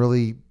can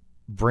really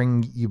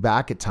bring you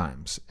back at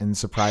times in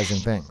surprising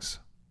things.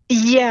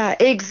 Yeah,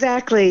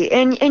 exactly.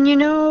 And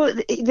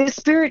the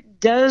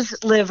spirit does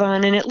live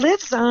on, and it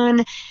lives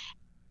on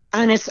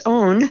its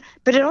own,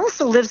 but it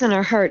also lives in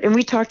our heart. And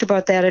we talked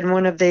about that in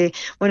one of the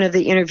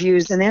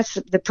interviews. And that's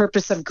the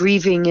purpose of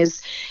grieving,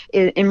 is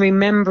in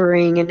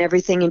remembering and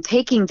everything, and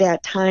taking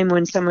that time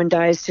when someone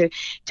dies to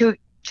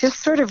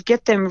just sort of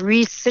get them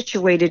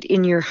resituated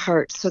in your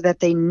heart so that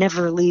they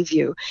never leave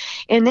you.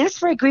 And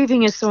that's why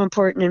grieving is so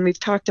important. And we've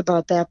talked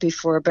about that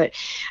before. But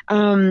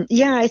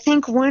I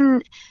think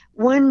one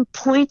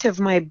point of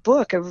my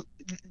book,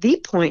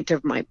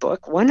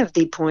 one of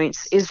the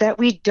points, is that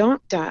we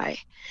don't die.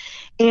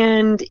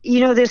 And,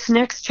 this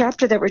next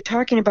chapter that we're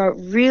talking about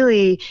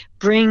really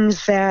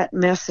brings that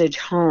message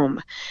home.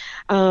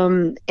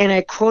 And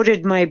I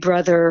quoted my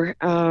brother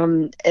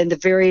in the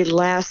very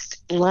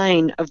last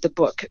line of the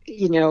book,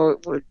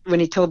 when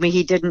he told me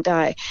he didn't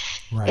die.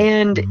 Right.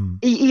 And,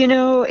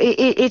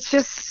 it's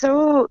just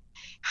so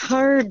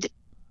hard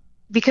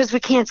because we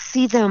can't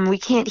see them, we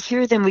can't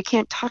hear them, we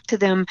can't talk to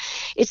them,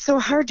 it's so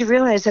hard to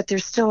realize that they're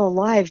still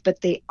alive,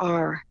 but they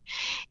are.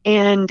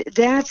 And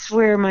that's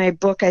where my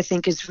book, I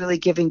think, is really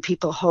giving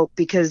people hope,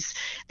 because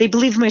they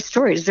believe my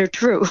stories, they're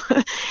true.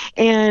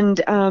 And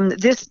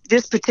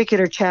this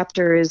particular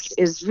chapter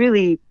is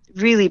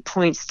really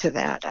points to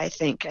that. I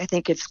think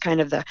it's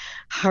kind of the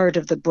heart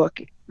of the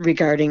book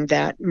regarding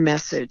that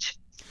message.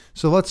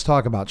 So let's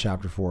talk about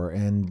chapter 4.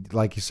 And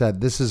like you said,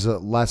 this is a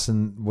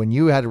lesson. When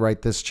you had to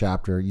write this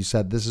chapter, you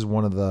said this is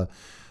one of the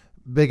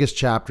biggest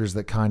chapters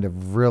that kind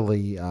of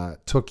really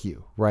took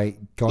you, right?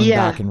 Going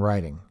back and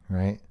writing,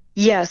 right?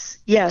 Yes.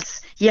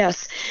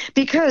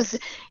 Because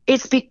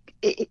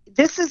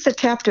this is the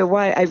chapter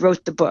why I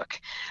wrote the book.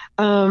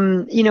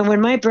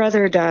 When my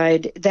brother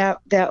died,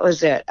 that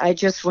was it. I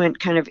just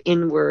went kind of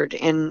inward,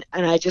 and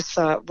I just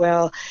thought,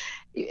 well,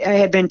 I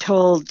had been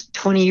told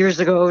 20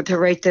 years ago to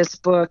write this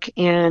book,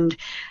 and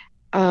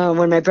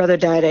when my brother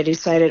died, I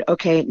decided,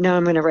 okay, now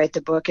I'm going to write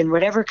the book, and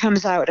whatever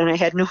comes out, and I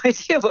had no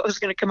idea what was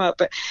going to come out,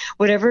 but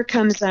whatever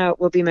comes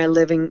out will be my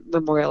living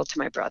memorial to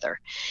my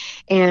brother.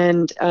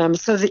 And I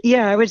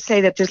would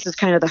say that this is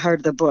kind of the heart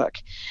of the book.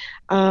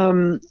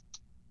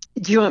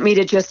 Do you want me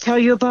to just tell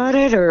you about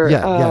it, or?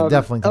 Yeah,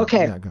 definitely.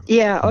 Okay.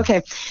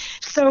 Okay.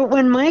 So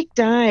when Mike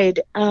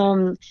died,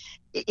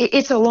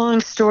 it's a long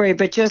story,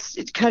 but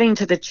just cutting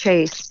to the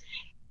chase.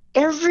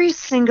 Every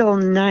single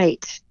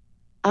night,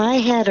 I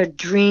had a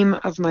dream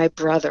of my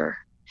brother.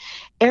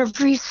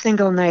 Every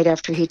single night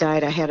after he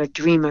died, I had a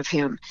dream of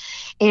him.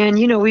 And,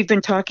 we've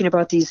been talking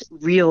about these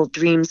real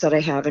dreams that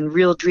I have. And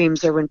real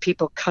dreams are when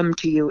people come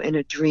to you in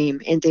a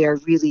dream and they are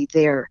really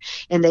there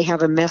and they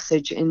have a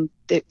message and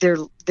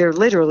they're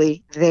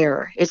literally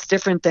there. It's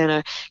different than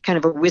a kind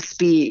of a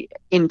wispy,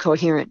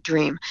 incoherent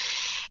dream.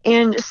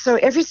 And so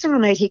every single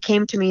night he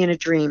came to me in a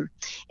dream.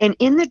 And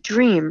in the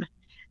dream,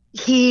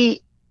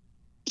 he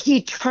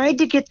tried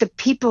to get the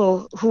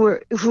people who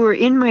were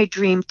in my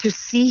dream to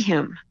see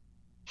him.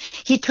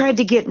 He tried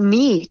to get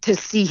me to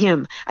see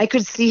him. I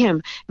could see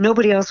him.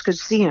 Nobody else could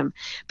see him.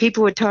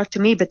 People would talk to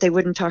me, but they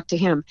wouldn't talk to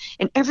him.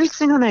 And every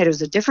single night it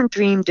was a different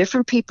dream,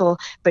 different people,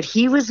 but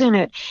he was in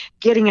it,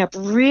 getting up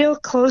real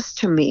close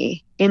to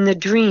me in the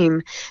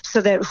dream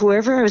so that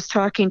whoever I was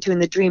talking to in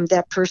the dream,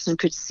 that person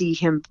could see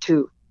him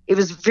too. It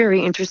was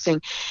very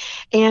interesting.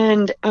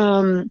 And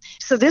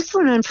so this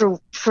went on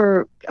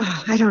for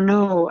I don't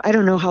know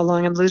how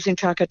long. I'm losing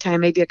track of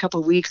time, maybe a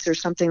couple of weeks or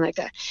something like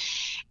that.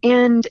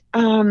 And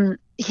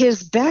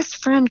his best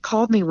friend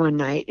called me one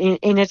night,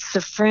 and it's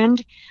the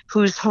friend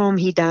whose home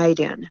he died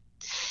in.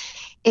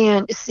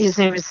 And his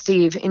name is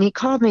Steve. And he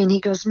called me and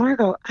he goes,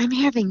 Margot, I'm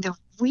having the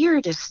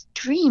weirdest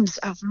dreams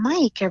of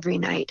Mike every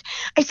night.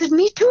 I said,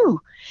 me too.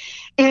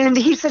 And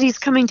he said he's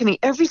coming to me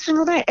every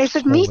single night. I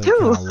said, me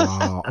too.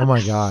 Wow. Oh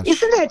my gosh.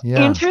 Isn't that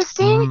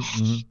interesting?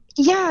 Mm-hmm.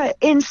 Yeah.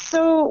 And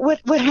so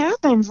what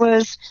happened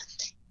was,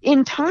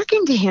 in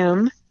talking to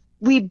him,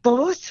 we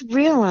both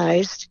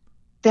realized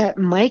that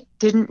Mike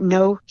didn't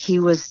know he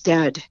was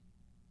dead.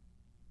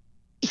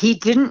 He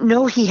didn't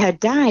know he had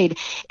died.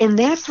 And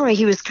that's why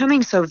he was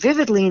coming so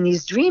vividly in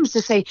these dreams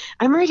to say,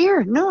 I'm right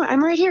here. No,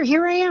 I'm right here.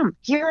 Here I am.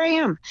 Here I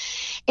am.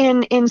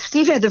 And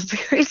Steve had the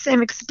very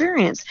same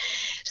experience.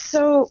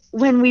 So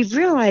when we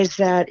realized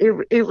that,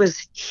 it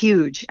was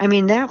huge. I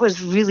mean, that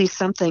was really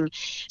something.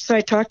 So I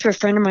talked to a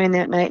friend of mine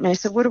that night and I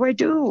said, what do I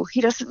do?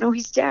 He doesn't know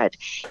he's dead.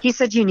 He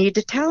said, you need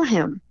to tell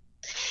him.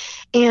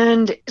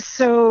 And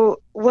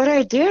so what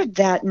I did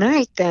that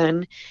night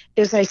then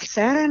is I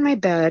sat on my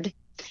bed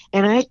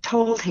and I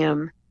told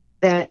him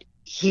that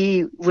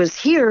he was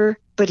here,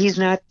 but he's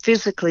not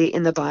physically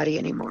in the body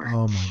anymore.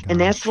 Oh my gosh.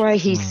 And that's why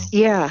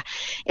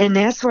and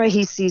that's why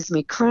he sees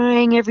me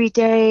crying every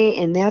day.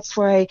 And that's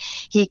why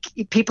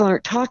people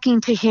aren't talking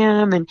to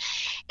him. And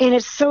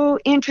it's so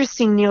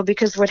interesting, Neil,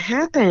 because what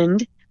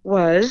happened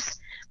was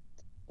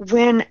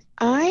when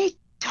I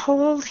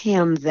told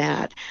him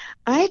that,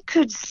 I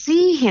could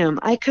see him,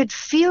 I could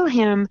feel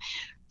him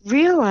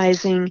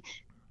realizing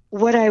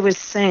what I was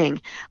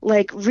saying,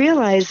 like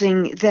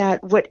realizing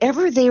that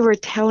whatever they were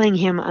telling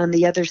him on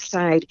the other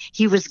side,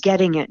 he was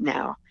getting it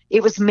now.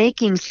 It was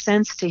making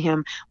sense to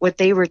him what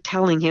they were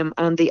telling him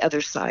on the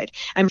other side.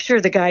 I'm sure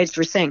the guides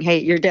were saying, hey,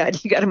 you're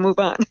dead, you got to move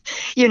on,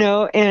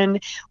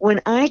 and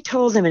when I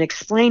told him and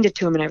explained it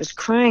to him, and I was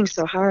crying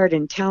so hard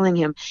and telling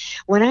him,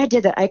 when I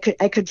did that, I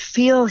could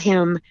feel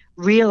him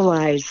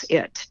realize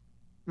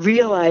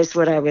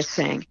what I was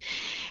saying.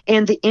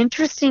 And the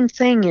interesting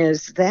thing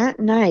is that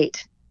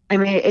night, I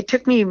mean, it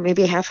took me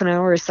maybe half an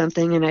hour or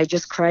something, and I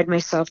just cried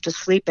myself to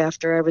sleep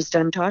after I was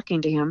done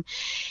talking to him.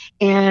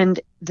 And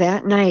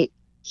that night,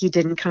 he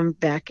didn't come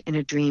back in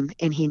a dream,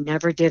 and he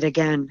never did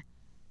again.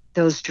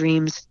 Those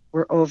dreams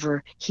were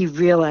over. He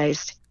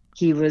realized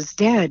he was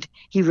dead.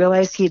 He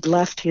realized he'd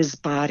left his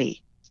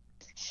body.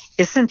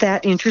 Isn't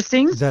that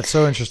interesting? That's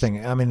so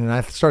interesting. I mean, and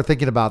I start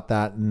thinking about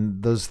that,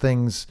 and those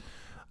things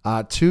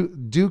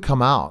do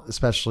come out,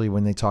 especially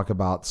when they talk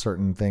about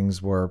certain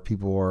things where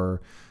people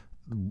are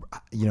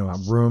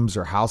rooms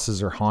or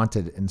houses are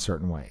haunted in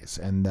certain ways,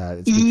 and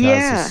it's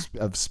because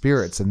of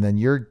spirits. And then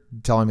you're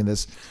telling me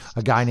this,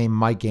 a guy named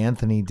Mike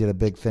Anthony did a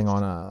big thing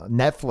on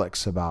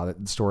Netflix about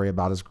it, story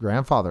about his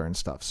grandfather and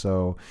stuff.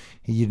 So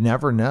you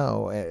never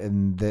know.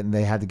 And then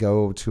they had to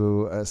go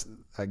to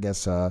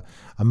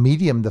a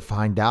medium to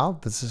find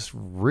out this is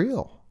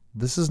real.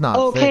 This is not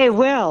okay. fake.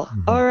 Well,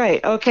 all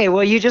right. Okay.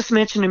 Well, you just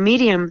mentioned a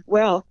medium.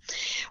 Well,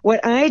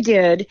 what I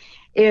did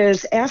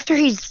is after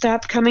he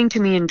stopped coming to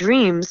me in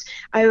dreams,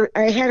 I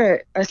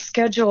had a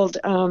scheduled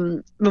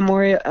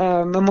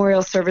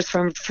memorial service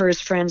for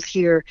his friends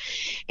here,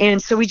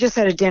 and so we just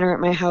had a dinner at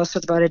my house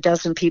with about a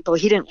dozen people.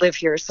 He didn't live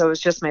here, so it was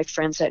just my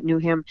friends that knew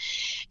him.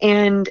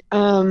 And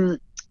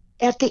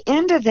at the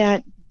end of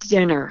that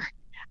dinner,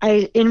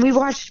 we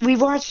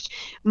watched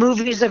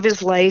movies of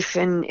his life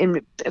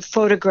and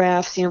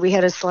photographs. We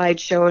had a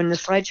slideshow, and the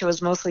slideshow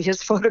was mostly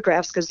his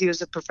photographs because he was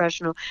a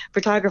professional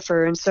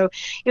photographer. And so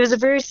it was a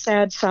very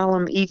sad,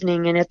 solemn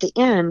evening. And at the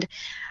end,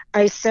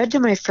 I said to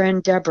my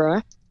friend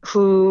Deborah,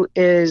 who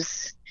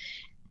is,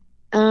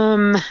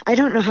 I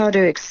don't know how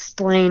to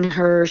explain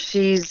her.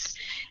 She's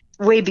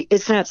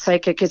it's not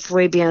psychic. It's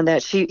way beyond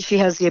that. She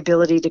has the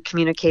ability to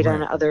communicate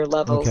on other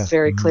levels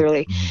very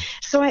clearly.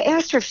 So I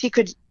asked her if she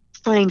could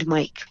find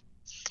Mike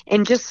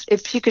and just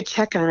if she could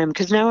check on him,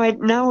 because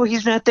now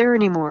he's not there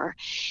anymore.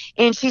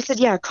 And she said,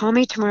 yeah, call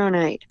me tomorrow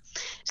night.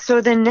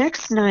 So the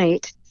next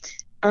night,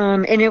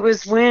 and it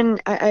was when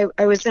I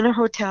was in a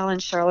hotel in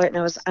Charlotte, and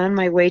I was on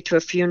my way to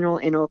a funeral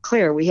in Eau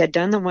Claire. We had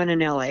done the one in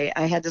LA.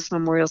 I had this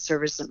memorial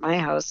service at my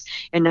house,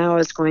 and now I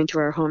was going to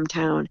our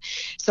hometown.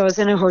 So I was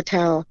in a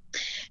hotel,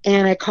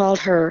 and I called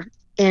her,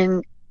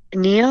 and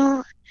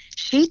Neil,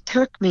 she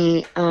took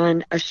me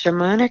on a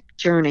shamanic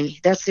journey.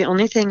 That's the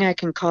only thing I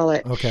can call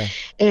it. Okay.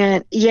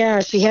 And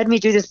she had me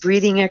do this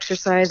breathing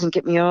exercise and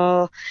get me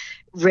all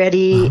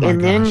ready. And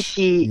then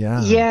she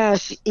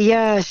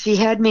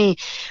had me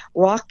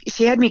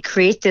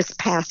create this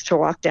path to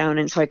walk down.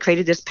 And so I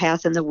created this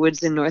path in the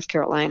woods in North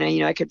Carolina.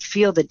 I could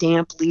feel the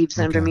damp leaves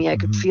under me. I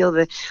could feel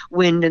the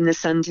wind and the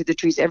sun through the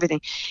trees,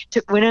 everything.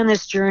 Went on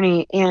this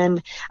journey,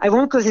 and I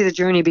won't go through the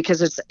journey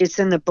because it's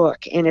in the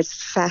book and it's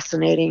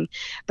fascinating.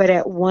 But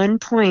at one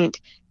point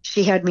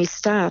she had me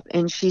stop,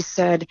 and she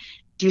said,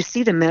 do you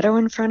see the meadow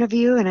in front of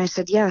you? And I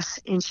said, yes.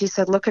 And she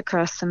said, look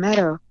across the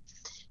meadow.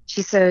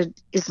 She said,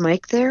 is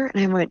Mike there?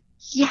 And I went,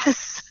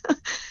 yes,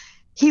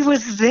 he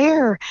was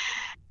there.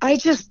 I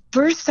just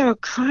burst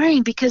out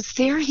crying because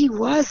there he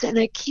was. And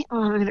I'm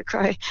going to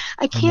cry.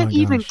 I can't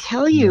even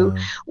tell you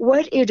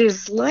what it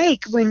is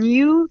like when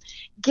you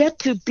get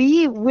to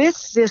be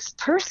with this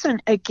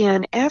person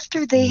again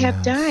after they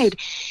have died.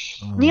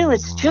 Neil,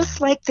 it's just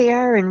like they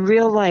are in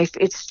real life.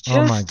 It's just,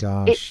 oh my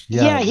gosh.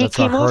 He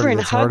came over and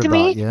hugged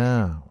me.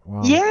 Yeah.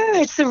 Wow.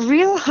 Yeah, it's a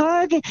real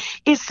hug.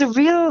 It's the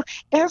real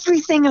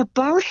everything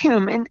about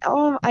him. And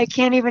I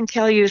can't even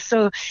tell you.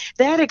 So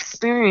that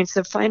experience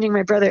of finding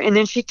my brother, and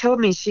then she told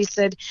me, she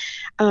said,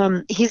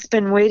 he's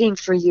been waiting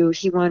for you.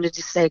 He wanted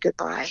to say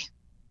goodbye.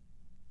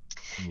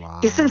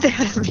 Wow. Isn't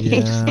that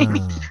amazing?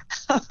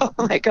 Yeah. Oh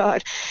my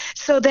God.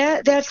 So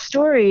that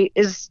story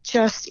is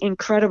just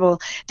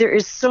incredible. There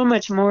is so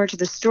much more to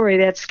the story.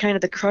 That's kind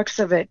of the crux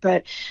of it.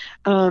 But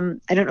I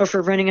don't know if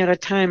we're running out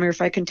of time or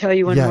if I can tell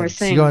you one more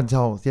thing. Go ahead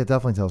and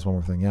definitely tell us one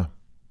more thing. Yeah.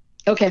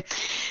 Okay.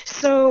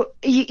 So,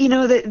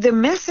 the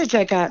message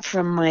I got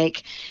from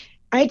Mike,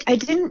 I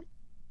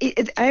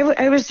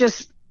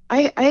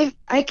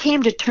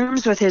came to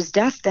terms with his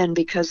death then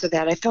because of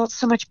that. I felt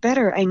so much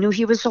better. I knew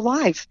he was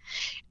alive.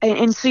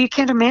 And so you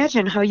can't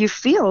imagine how you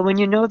feel when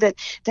you know that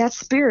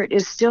spirit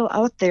is still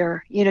out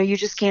there. You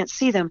just can't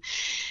see them.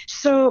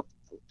 So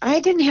I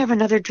didn't have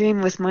another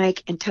dream with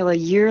Mike until a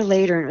year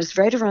later, and it was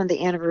right around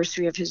the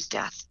anniversary of his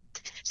death.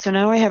 So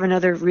now I have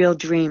another real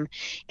dream.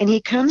 And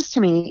he comes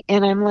to me,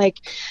 and I'm like,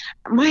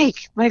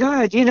 Mike, my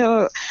God,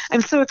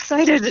 I'm so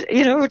excited,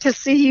 to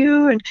see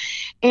you.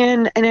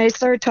 And I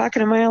started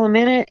talking a mile a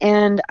minute,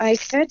 and I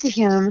said to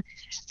him,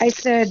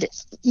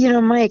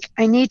 Mike,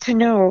 I need to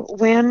know,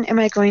 when am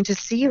I going to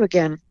see you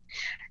again?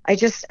 I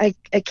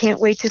can't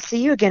wait to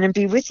see you again and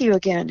be with you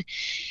again.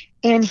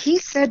 And he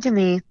said to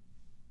me,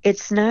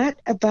 it's not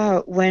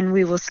about when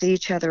we will see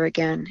each other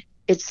again.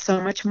 It's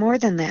so much more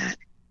than that.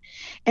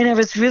 And I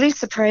was really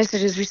surprised at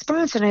his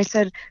response. And I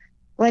said,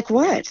 like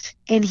what?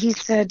 And he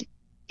said,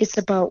 it's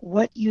about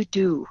what you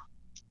do.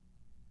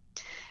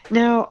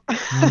 Now,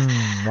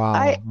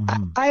 wow.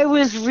 I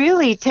was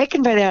really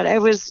taken by that. I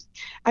was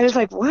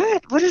like,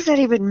 what? What does that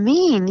even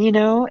mean?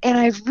 And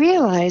I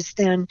realized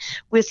then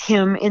with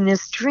him in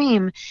this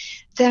dream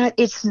that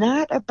it's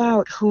not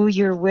about who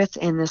you're with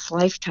in this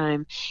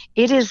lifetime.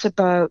 It is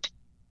about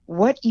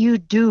what you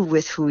do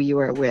with who you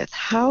are with,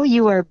 how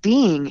you are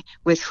being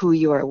with who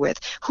you are with.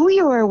 Who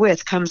you are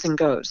with comes and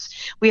goes.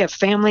 We have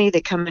family,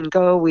 they come and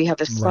go. We have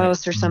a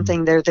spouse or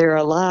something, they're there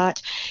a lot.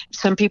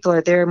 Some people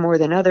are there more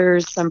than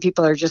others. Some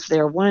people are just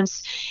there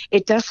once.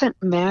 It doesn't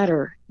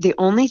matter. The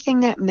only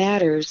thing that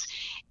matters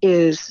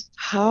is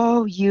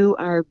how you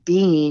are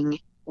being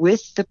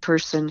with the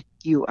person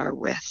you are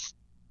with.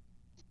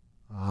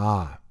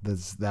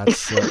 That's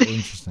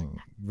interesting.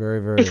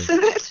 Very, very.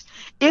 Isn't it?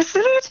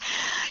 Isn't it?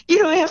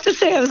 You know, I have to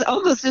say I was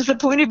almost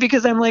disappointed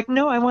because I'm like,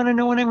 no, I want to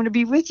know when I'm going to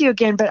be with you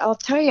again. But I'll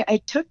tell you, I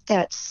took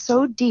that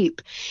so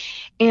deep,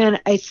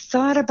 and I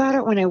thought about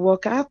it when I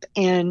woke up,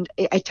 and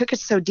I took it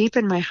so deep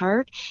in my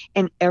heart.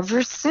 And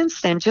ever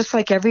since then, just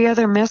like every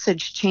other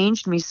message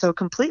changed me so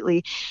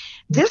completely,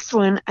 this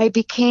one, I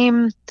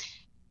became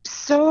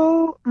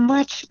so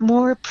much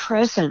more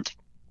present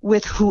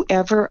with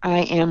whoever I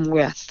am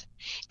with.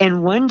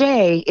 And one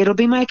day it'll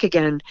be Mike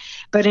again.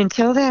 But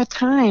until that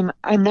time,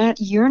 I'm not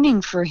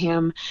yearning for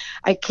him.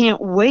 I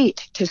can't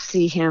wait to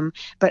see him.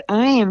 But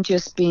I am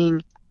just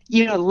being,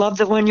 love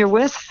the one you're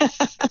with.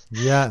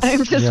 Yes.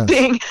 I'm just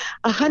being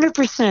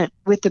 100%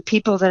 with the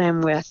people that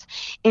I'm with.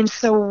 And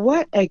so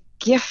what a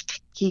gift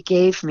he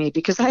gave me,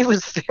 because I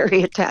was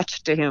very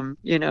attached to him,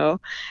 I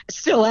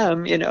still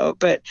am,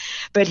 but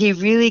he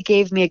really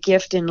gave me a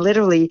gift in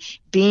literally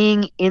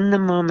being in the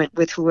moment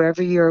with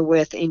whoever you're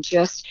with and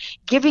just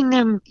giving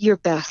them your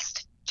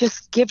best,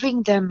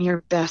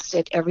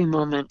 at every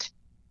moment.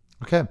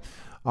 Okay.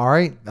 All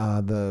right.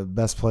 The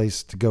best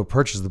place to go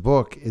purchase the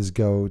book is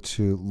go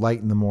to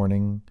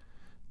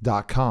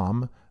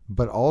lightinthemorning.com,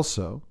 but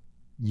also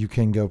you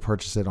can go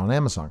purchase it on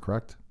Amazon,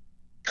 correct?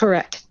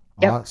 Correct.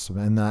 Yep. Awesome.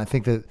 And I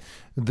think that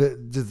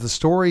this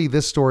story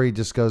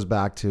just goes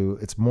back to,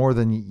 it's more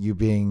than you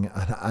being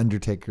an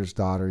undertaker's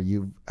daughter.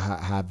 You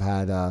have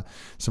had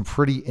some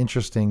pretty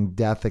interesting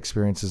death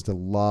experiences to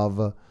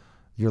love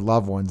your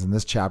loved ones. And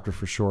this chapter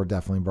for sure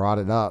definitely brought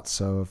it up.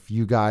 So if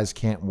you guys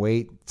can't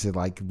wait to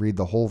read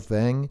the whole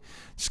thing,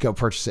 just go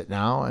purchase it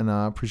now. And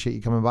appreciate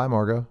you coming by,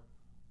 Margot.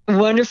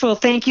 Wonderful.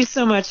 Thank you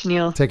so much,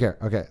 Neil. Take care.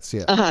 Okay. See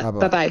ya.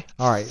 Bye-bye.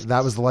 All right.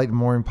 That was the Light in the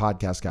Morning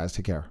podcast, guys.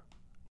 Take care.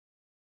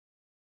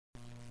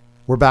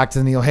 We're back to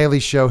the Neil Haley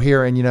Show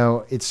here. And,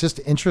 it's just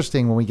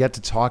interesting when we get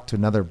to talk to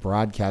another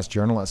broadcast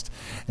journalist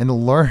and to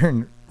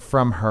learn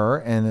from her,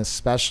 and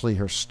especially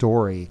her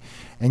story.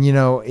 And,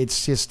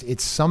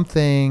 it's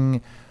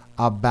something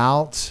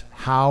about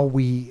how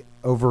we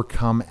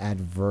overcome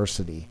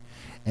adversity.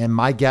 And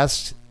my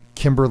guest,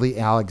 Kimberly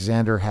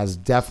Alexander, has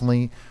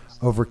definitely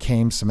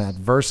overcame some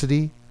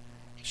adversity.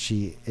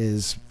 She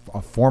is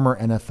a former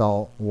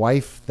NFL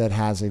wife that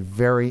has a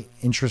very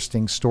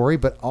interesting story,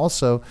 but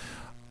also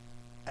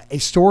a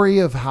story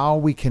of how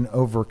we can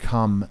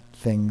overcome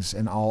things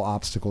and all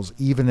obstacles,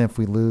 even if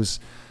we lose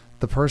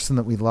the person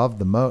that we love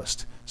the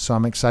most. So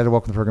I'm excited to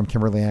welcome to the program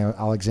Kimberly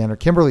Alexander.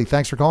 Kimberly,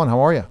 thanks for calling. How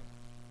are you?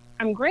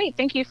 I'm great.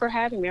 Thank you for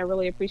having me. I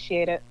really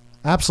appreciate it.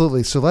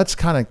 Absolutely. So let's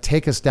kind of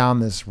take us down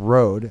this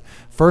road.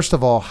 First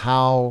of all,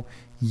 how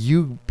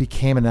you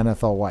became an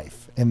NFL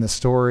wife and the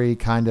story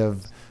kind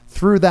of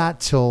through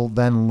that till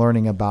then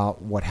learning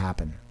about what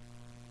happened.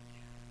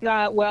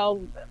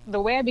 Well,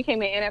 the way I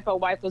became an NFL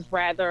wife was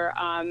rather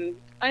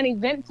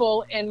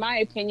uneventful in my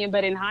opinion,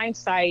 but in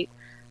hindsight,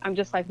 I'm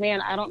just like, man,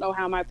 I don't know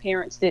how my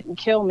parents didn't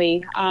kill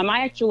me.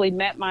 I actually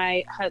met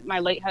my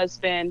late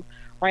husband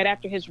right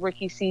after his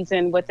rookie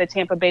season with the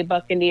Tampa Bay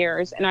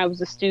Buccaneers, and I was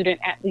a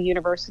student at the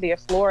University of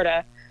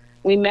Florida.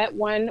 We met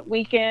one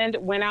weekend,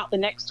 went out the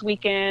next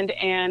weekend,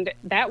 and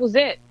that was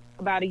it.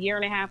 About a year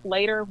and a half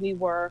later, we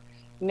were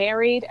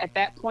married. At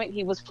that point,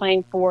 he was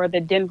playing for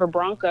the Denver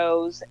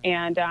Broncos,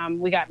 and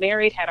we got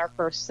married, had our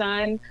first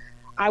son.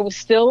 I was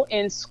still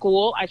in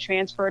school. I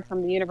transferred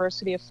from the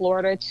University of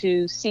Florida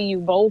to CU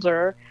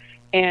Boulder,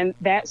 and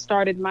that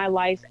started my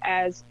life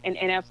as an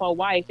NFL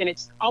wife. And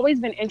it's always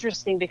been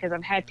interesting because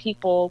I've had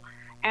people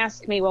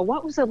ask me, well,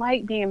 what was it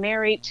like being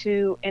married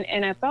to an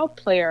NFL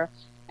player?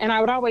 And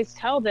I would always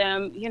tell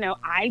them,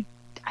 I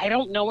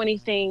don't know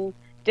anything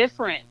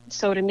different.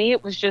 So to me,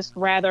 it was just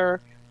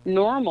rather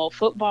normal.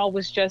 Football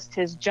was just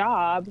his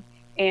job,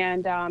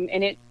 and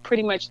it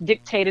pretty much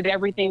dictated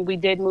everything we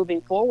did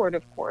moving forward,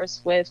 of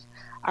course, with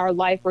our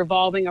life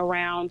revolving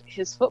around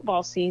his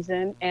football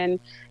season. And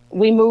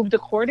we moved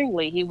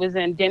accordingly. He was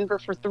in Denver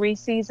for 3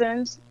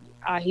 seasons.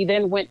 He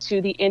then went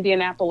to the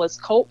Indianapolis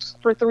Colts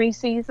for 3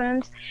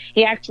 seasons.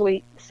 He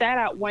actually sat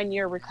out 1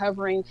 year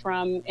recovering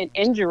from an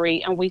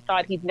injury, and we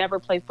thought he'd never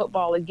play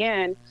football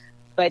again.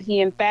 But he,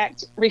 in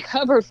fact,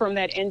 recovered from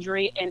that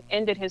injury and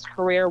ended his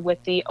career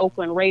with the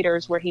Oakland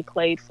Raiders, where he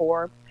played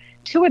for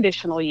 2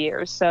 additional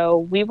years. So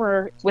we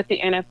were with the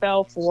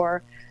NFL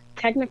for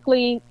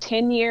technically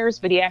 10 years,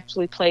 but he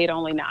actually played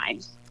only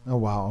 9. Oh,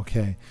 wow.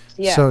 Okay.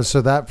 Yeah.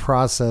 So that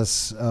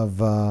process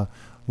of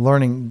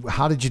learning,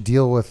 how did you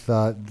deal with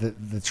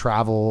the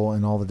travel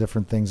and all the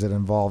different things that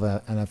involve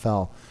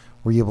NFL?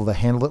 Were you able to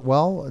handle it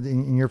well,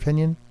 in your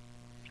opinion?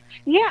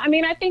 Yeah, I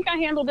mean, I think I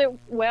handled it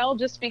well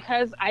just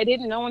because I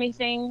didn't know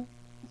anything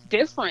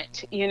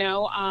different,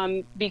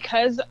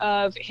 because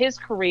of his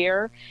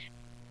career.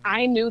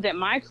 I knew that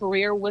my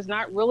career was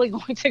not really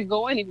going to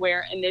go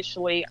anywhere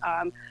initially.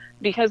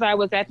 Because I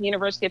was at the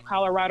University of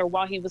Colorado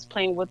while he was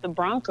playing with the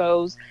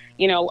Broncos,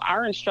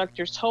 our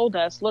instructors told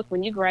us, look,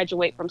 when you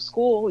graduate from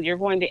school, you're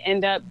going to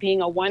end up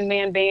being a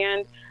one-man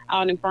band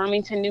out in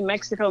Farmington, New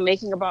Mexico,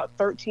 making about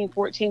 $13,000,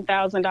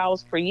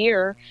 $14,000 per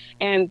year.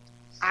 And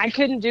I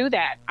couldn't do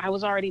that. I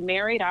was already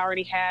married. I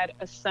already had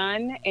a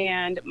son,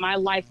 and my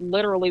life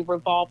literally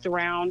revolved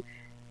around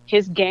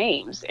his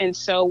games. And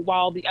so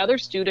while the other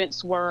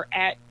students were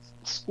at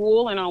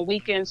school and on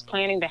weekends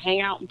planning to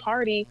hang out and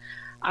party,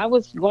 I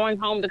was going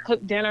home to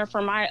cook dinner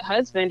for my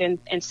husband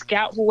and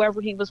scout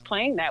whoever he was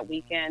playing that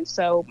weekend.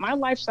 So my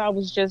lifestyle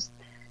was just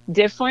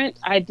different.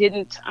 I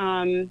didn't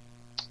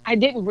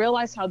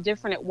realize how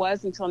different it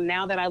was until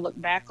now that I look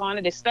back on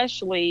it,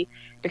 especially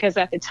because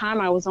at the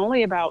time I was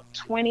only about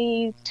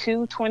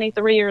 22,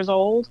 23 years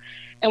old.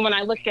 And when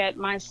I look at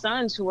my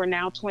sons who are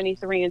now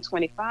 23 and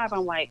 25,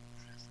 I'm like,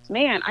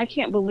 man, I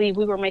can't believe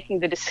we were making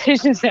the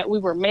decisions that we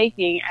were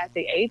making at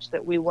the age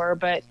that we were.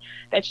 But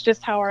that's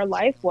just how our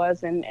life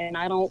was. And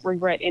I don't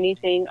regret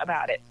anything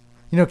about it.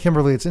 You know,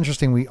 Kimberly, it's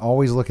interesting. We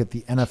always look at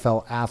the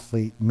NFL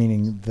athlete,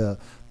 meaning the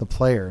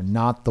player,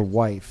 not the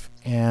wife.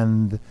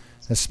 And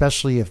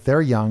especially if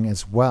they're young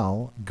as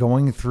well,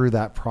 going through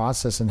that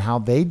process and how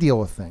they deal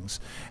with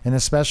things. And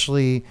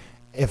especially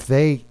if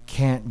they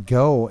can't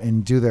go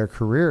and do their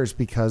careers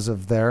because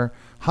of their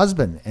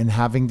husband and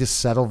having to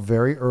settle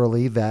very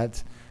early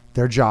that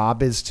their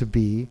job is to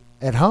be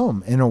at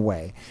home in a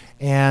way.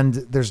 And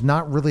there's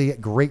not really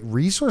great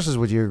resources,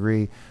 would you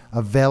agree,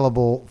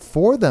 available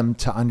for them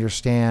to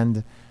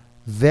understand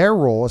their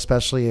role,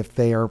 especially if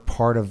they are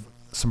part of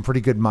some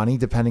pretty good money,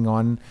 depending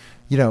on,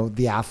 you know,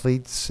 the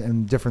athletes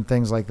and different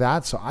things like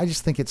that. So I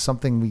just think it's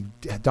something we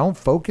don't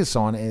focus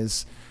on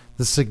is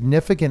the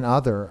significant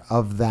other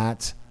of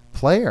that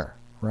player,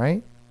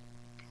 right?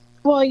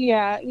 Well,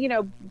 yeah, you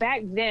know,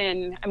 back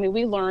then, I mean,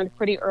 we learned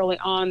pretty early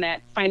on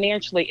that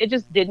financially, it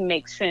just didn't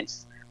make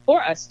sense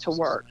for us to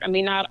work. I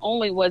mean, not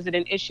only was it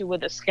an issue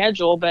with the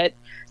schedule, but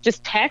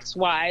just tax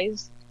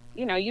wise,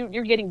 you know,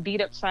 you're getting beat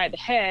upside the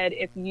head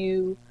if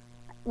you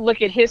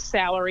look at his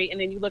salary and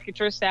then you look at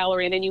your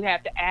salary and then you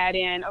have to add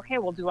in, okay,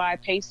 well, do I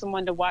pay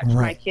someone to watch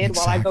my kid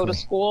while I go to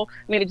school?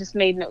 I mean, it just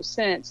made no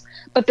sense.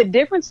 But the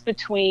difference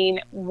between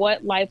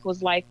what life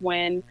was like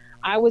when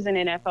I was an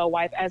NFL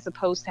wife as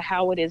opposed to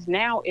how it is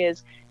now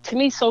is, to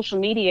me, social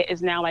media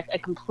is now like a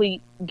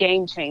complete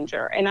game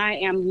changer. And I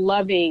am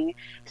loving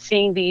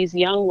seeing these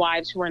young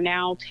wives who are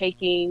now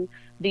taking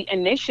the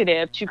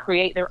initiative to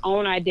create their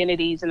own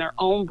identities and their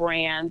own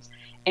brands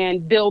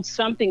and build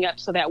something up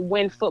so that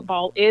when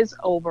football is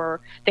over,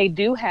 they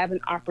do have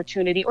an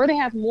opportunity, or they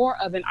have more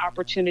of an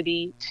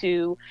opportunity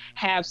to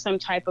have some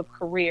type of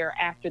career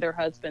after their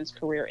husband's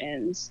career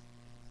ends.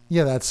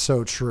 Yeah, that's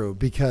so true,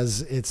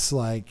 because it's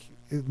like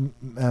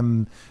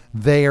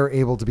they are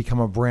able to become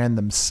a brand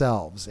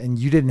themselves, and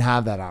you didn't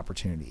have that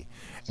opportunity.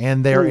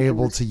 And they're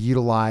able to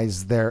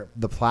utilize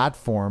the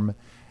platform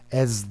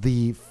as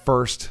the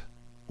first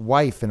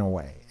wife in a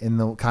way, in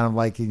the kind of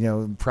like, you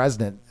know,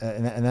 president,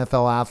 an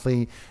NFL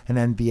athlete, an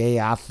NBA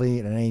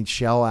athlete, an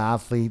NHL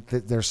athlete.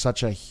 There's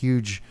such a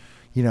huge,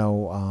 you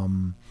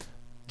know,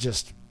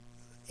 just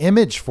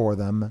image for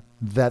them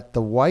that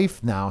the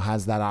wife now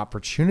has that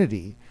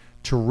opportunity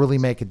to really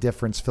make a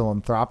difference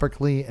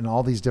philanthropically in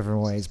all these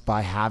different ways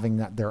by having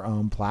their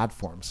own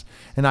platforms.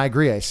 And I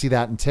agree. I see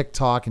that in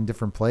TikTok and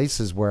different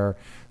places where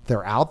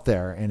they're out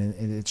there, and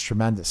it's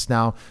tremendous.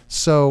 Now,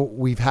 so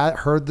we've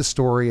heard the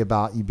story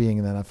about you being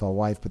an NFL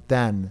wife, but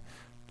then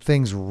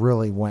things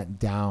really went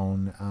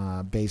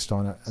down based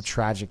on a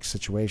tragic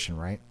situation,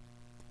 right?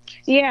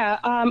 Yeah.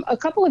 A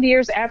couple of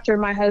years after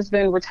my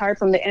husband retired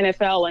from the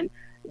NFL, and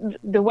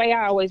the way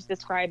I always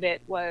describe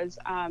it was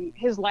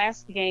his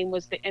last game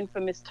was the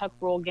infamous tuck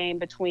rule game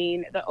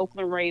between the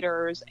Oakland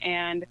Raiders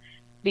and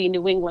the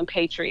New England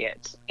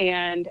Patriots.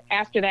 And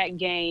after that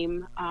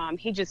game,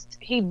 he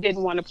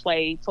didn't want to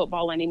play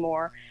football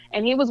anymore.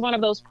 And he was one of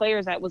those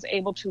players that was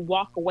able to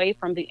walk away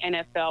from the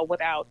NFL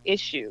without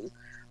issue.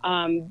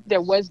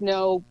 There was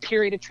no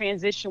period of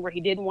transition where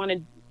he didn't want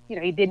to, you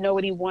know, he didn't know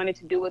what he wanted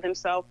to do with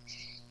himself.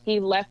 He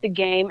left the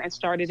game and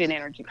started an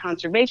energy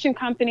conservation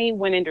company,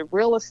 went into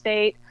real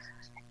estate,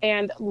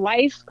 and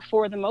life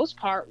for the most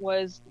part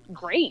was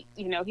great.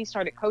 You know, he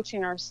started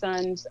coaching our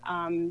son's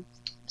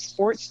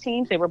sports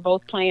teams. They were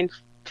both playing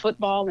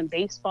football and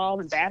baseball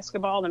and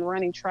basketball and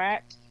running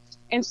track.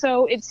 And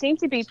so it seemed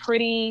to be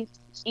pretty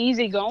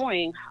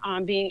easygoing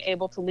being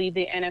able to leave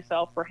the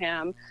NFL for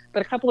him.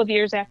 But a couple of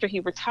years after he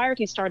retired,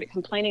 he started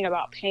complaining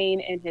about pain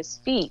in his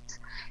feet.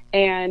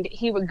 And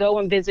he would go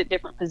and visit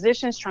different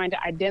physicians trying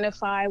to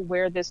identify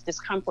where this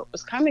discomfort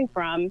was coming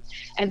from.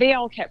 And they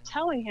all kept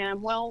telling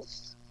him, well,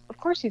 of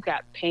course you've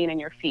got pain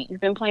in your feet.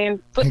 You've been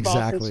playing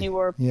football since you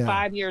were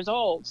 5 years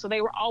old. So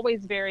they were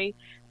always very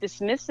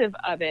dismissive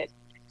of it.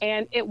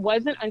 And it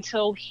wasn't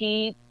until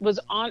he was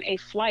on a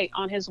flight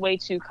on his way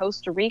to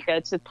Costa Rica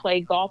to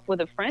play golf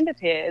with a friend of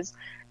his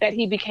that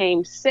he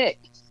became sick.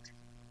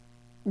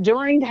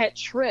 During that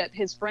trip,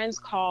 his friends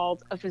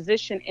called a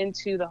physician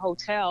into the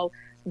hotel.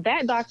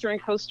 That doctor in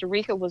Costa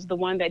Rica was the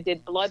one that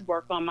did blood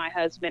work on my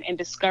husband and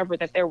discovered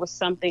that there was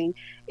something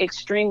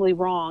extremely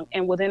wrong.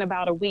 And within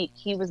about a week,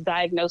 he was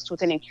diagnosed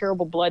with an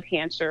incurable blood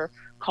cancer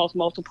called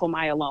multiple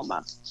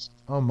myeloma.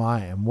 Oh my.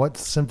 And what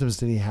symptoms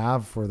did he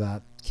have for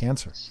that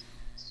cancer?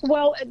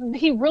 Well,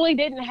 he really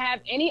didn't have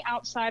any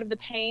outside of the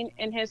pain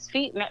in his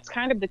feet. And that's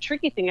kind of the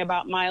tricky thing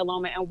about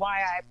myeloma and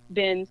why I've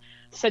been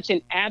such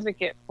an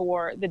advocate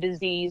for the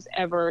disease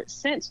ever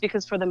since,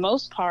 because for the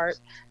most part,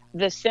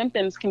 the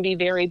symptoms can be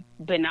very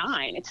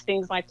benign. It's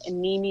things like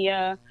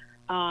anemia,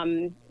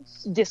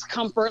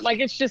 discomfort, like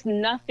it's just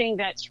nothing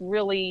that's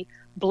really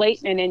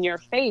blatant in your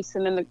face.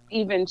 And then the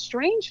even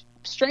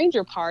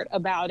stranger part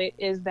about it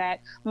is that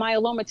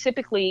myeloma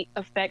typically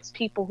affects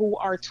people who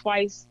are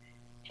twice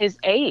his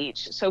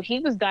age. So he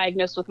was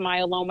diagnosed with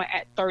myeloma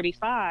at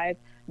 35.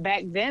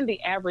 Back then,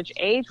 the average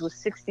age was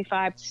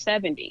 65 to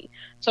 70.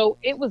 So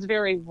it was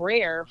very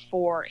rare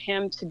for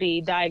him to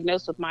be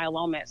diagnosed with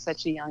myeloma at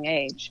such a young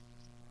age.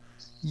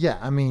 Yeah,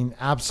 I mean,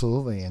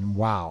 absolutely. And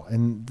wow.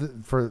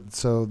 And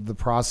so the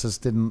process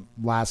didn't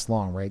last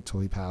long, right? Till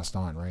he passed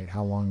on, right?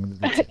 How long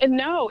did it take?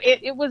 No,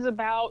 it was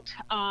about,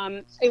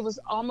 it was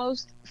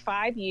almost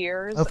 5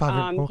 years. Oh,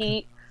 5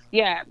 years.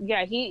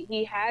 Okay.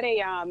 He had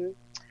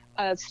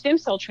a stem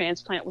cell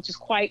transplant, which is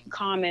quite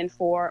common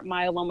for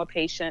myeloma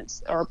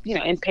patients or,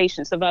 in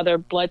patients of other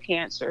blood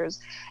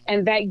cancers.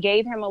 And that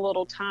gave him a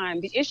little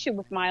time. The issue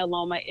with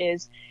myeloma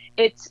is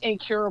it's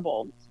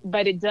incurable,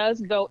 but it does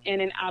go in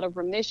and out of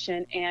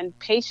remission. And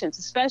patients,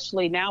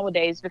 especially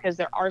nowadays, because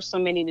there are so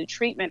many new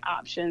treatment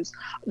options,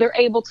 they're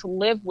able to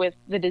live with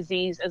the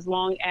disease as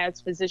long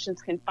as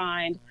physicians can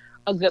find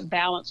a good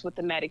balance with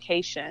the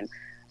medication.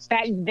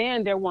 Back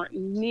then, there weren't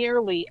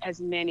nearly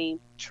as many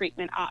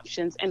treatment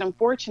options. And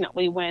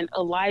unfortunately, when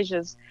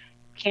Elijah's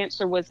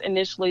cancer was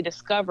initially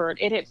discovered,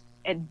 it had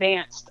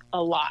advanced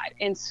a lot.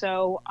 And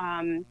so,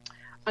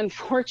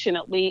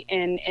 unfortunately,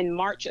 in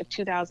March of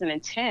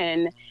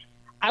 2010,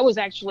 I was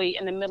actually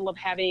in the middle of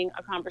having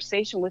a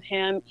conversation with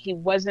him. He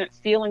wasn't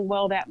feeling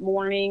well that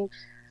morning.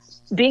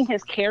 Being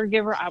his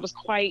caregiver, I was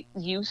quite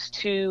used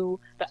to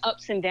the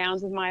ups and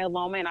downs of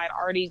myeloma, and I'd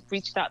already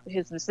reached out to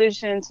his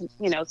physician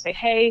to, say,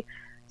 hey,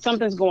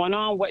 something's going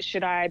on. What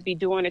should I be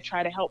doing to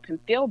try to help him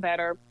feel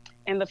better?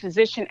 And the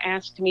physician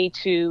asked me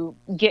to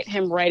get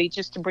him ready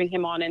just to bring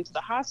him on into the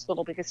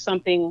hospital because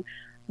something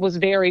was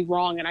very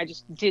wrong and I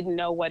just didn't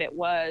know what it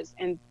was.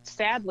 And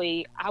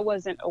sadly, I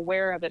wasn't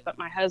aware of it, but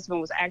my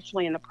husband was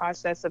actually in the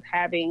process of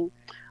having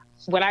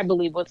what I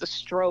believe was a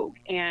stroke.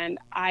 And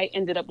I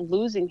ended up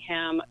losing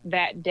him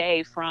that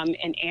day from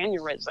an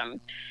aneurysm.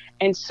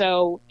 And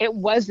so it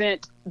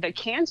wasn't the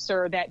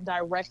cancer that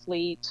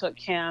directly took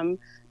him,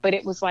 but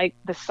it was like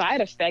the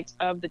side effects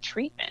of the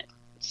treatment.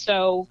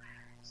 So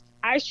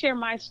I share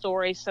my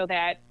story so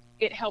that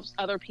it helps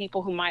other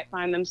people who might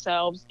find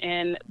themselves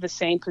in the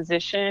same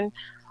position.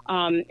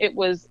 It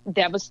was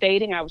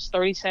devastating. I was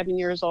 37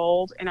 years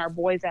old and our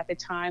boys at the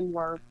time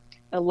were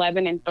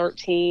 11 and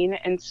 13.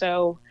 And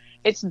so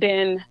it's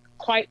been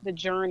quite the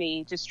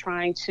journey just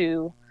trying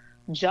to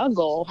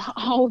juggle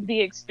all of the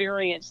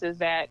experiences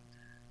that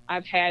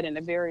I've had in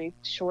a very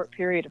short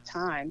period of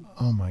time.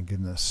 Oh my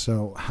goodness.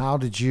 So how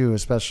did you,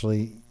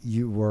 especially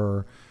you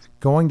were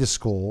going to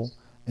school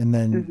and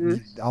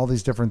then all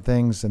these different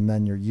things, and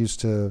then you're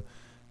used to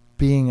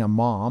being a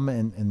mom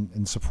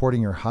and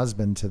supporting your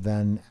husband to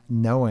then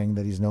knowing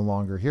that he's no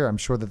longer here. I'm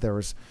sure that there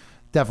was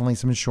definitely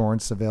some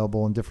insurance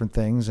available and different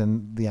things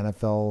and the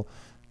NFL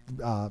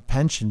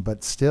pension,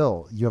 but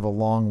still you have a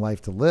long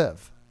life to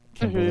live,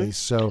 Kimberly.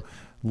 So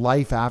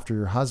life after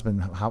your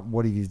husband,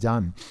 what have you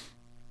done?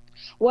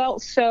 Well,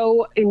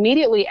 so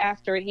immediately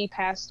after he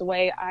passed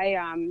away,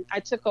 I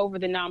took over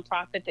the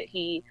nonprofit that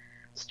he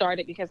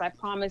started because I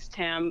promised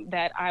him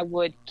that I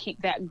would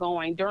keep that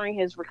going. During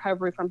his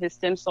recovery from his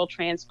stem cell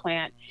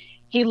transplant,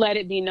 he let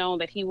it be known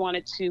that he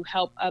wanted to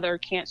help other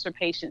cancer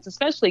patients,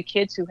 especially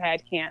kids who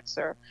had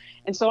cancer.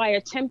 And so I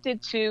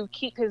attempted to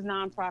keep his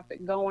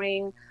nonprofit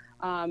going.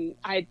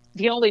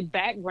 The only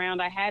background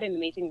I had in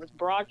anything was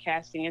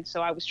broadcasting. And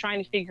so I was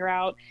trying to figure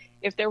out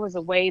if there was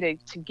a way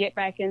to get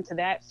back into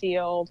that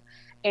field.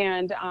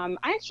 And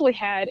I actually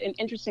had an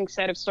interesting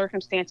set of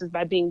circumstances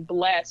by being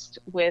blessed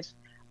with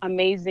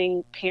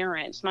amazing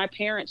parents. My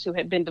parents, who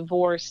had been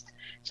divorced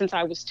since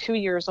I was 2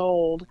 years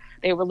old,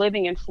 they were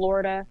living in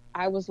Florida.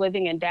 I was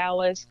living in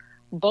Dallas.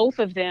 Both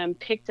of them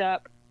picked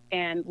up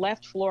and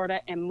left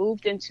Florida and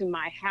moved into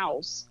my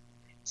house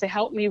to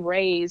help me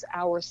raise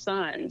our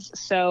sons.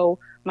 So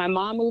my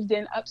mom moved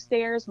in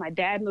upstairs, my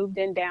dad moved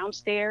in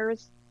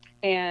downstairs,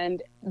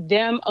 and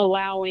them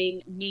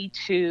allowing me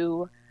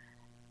to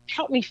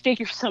help me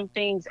figure some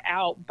things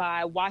out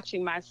by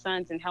watching my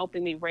sons and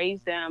helping me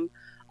raise them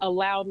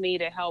allowed me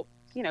to help,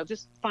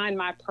 just find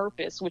my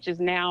purpose, which is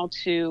now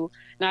to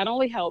not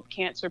only help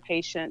cancer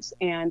patients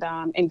and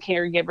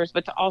caregivers,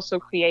 but to also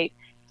create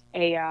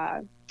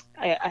a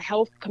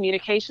health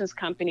communications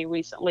company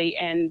recently,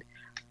 and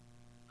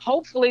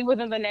hopefully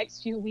within the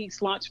next few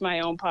weeks launch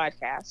my own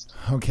podcast.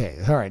 Okay.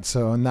 All right.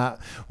 So, and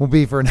that will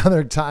be for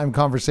another time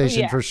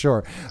conversation for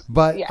sure.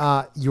 But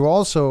you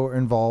also are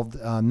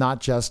involved not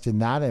just in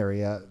that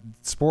area,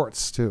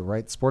 sports too,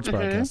 right? Sports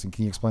broadcasting.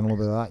 Can you explain a little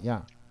bit of that?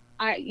 Yeah.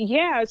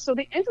 So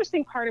the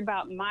interesting part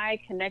about my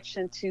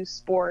connection to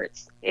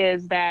sports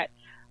is that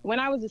when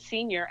I was a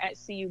senior at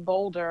CU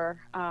Boulder,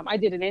 I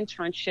did an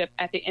internship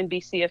at the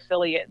NBC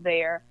affiliate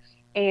there.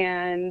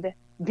 And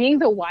being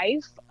the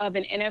wife of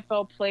an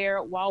NFL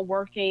player while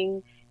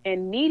working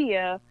in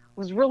media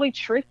was really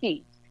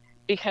tricky,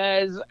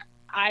 because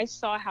I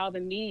saw how the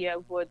media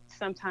would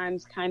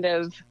sometimes kind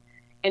of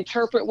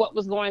interpret what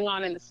was going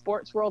on in the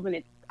sports world.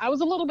 And I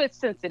was a little bit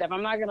sensitive.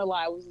 I'm not going to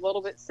lie. I was a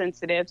little bit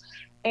sensitive.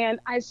 And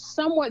I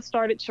somewhat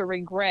started to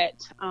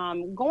regret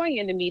going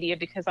into media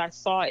because I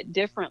saw it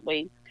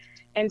differently.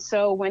 And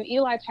so when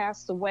Eli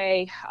passed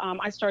away,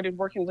 I started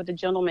working with a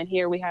gentleman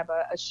here. We have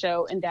a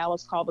show in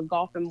Dallas called the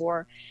Golf and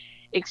More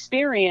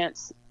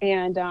Experience.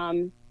 And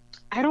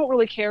I don't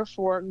really care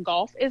for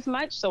golf as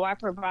much, so I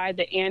provide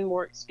the and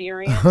more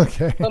experience.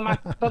 Okay.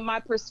 but my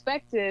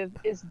perspective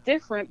is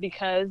different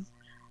because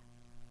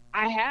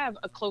I have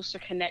a closer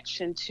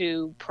connection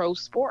to pro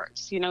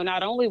sports. You know,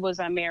 not only was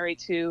I married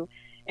to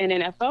an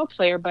NFL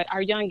player, but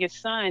our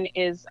youngest son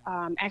is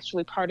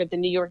actually part of the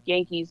New York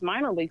Yankees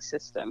minor league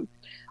system.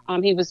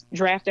 He was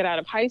drafted out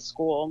of high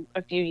school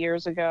a few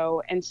years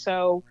ago. And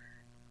so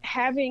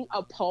having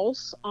a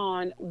pulse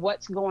on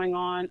what's going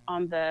on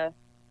the,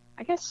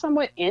 I guess,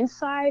 somewhat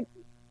inside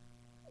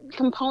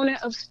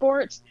component of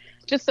sports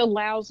just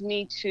allows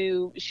me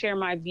to share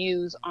my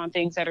views on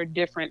things that are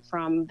different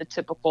from the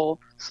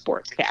typical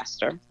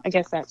sportscaster. I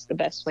guess that's the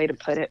best way to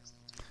put it.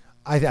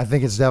 I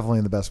think it's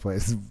definitely the best way,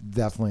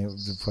 definitely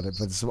to put it.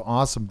 But it's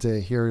awesome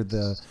to hear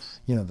the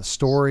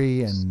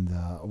story and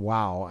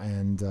wow,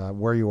 and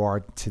where you are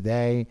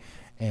today.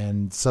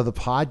 And so the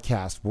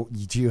podcast,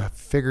 you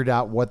figured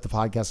out what the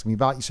podcast is going to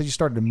be about. You said you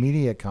started a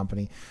media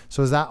company.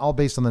 So is that all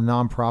based on the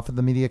nonprofit,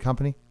 the media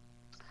company?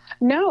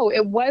 No,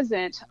 it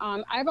wasn't.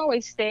 I've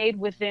always stayed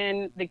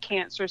within the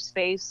cancer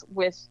space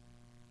with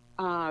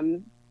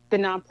the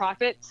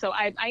nonprofit. So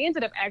I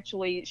ended up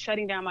actually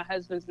shutting down my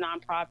husband's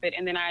nonprofit,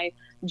 and then I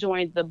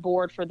joined the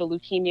board for the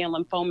Leukemia and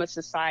Lymphoma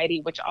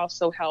Society, which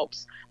also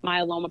helps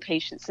myeloma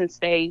patients since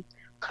they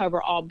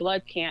cover all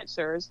blood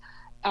cancers.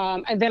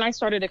 And then I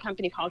started a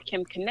company called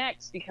Kim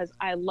Connects because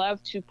I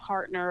love to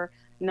partner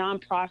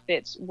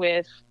nonprofits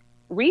with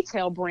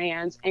retail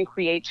brands and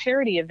create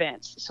charity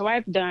events. So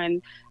I've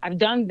done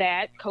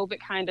that. COVID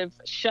kind of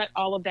shut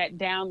all of that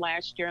down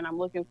last year, and I'm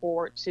looking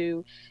forward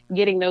to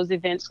getting those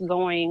events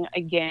going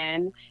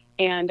again.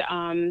 And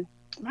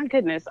my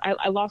goodness,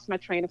 I lost my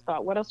train of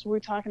thought. What else were we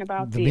talking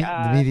about? The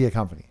media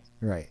company,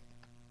 right?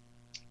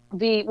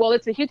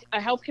 It's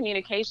a health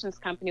communications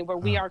company where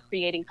we are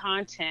creating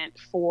content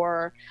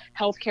for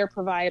healthcare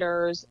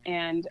providers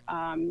and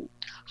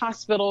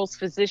hospitals,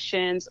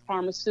 physicians,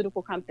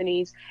 pharmaceutical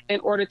companies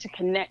in order to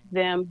connect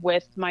them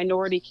with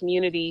minority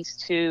communities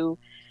to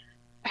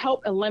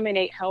help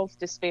eliminate health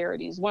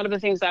disparities. One of the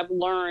things I've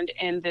learned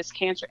in this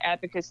cancer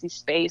advocacy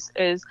space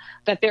is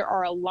that there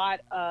are a lot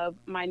of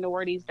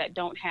minorities that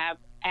don't have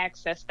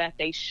access that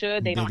they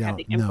should. They don't have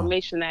the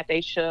information that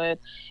they should.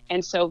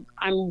 And so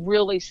I'm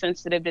really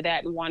sensitive to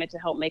that and wanted to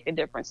help make a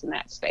difference in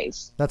that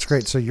space. That's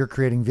great. So you're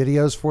creating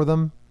videos for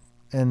them?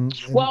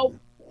 Well,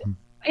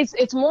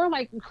 it's more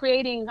like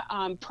creating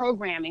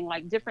programming,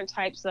 like different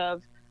types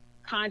of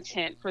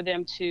content for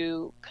them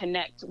to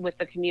connect with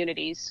the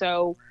community.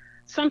 So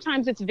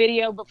sometimes it's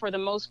video, but for the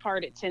most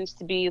part, it tends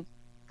to be,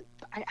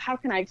 how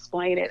can I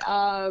explain it?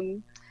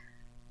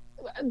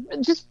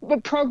 Just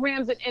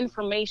programs and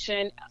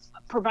information,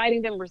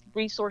 providing them with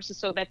resources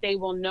so that they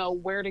will know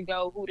where to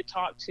go, who to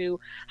talk to,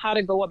 how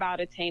to go about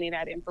attaining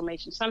that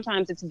information.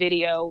 Sometimes it's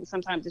video,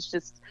 sometimes it's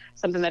just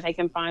something that they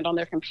can find on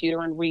their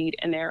computer and read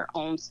in their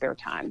own spare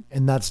time.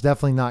 And that's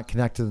definitely not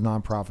connected to the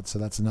nonprofit, so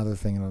that's another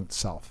thing in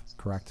itself,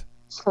 correct?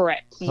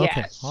 Correct. Yes.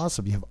 Okay.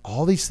 Awesome. You have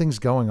all these things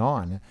going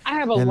on. I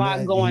have a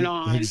lot going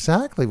on.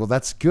 Exactly. Well,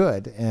 that's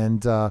good.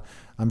 And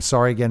I'm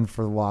sorry again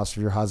for the loss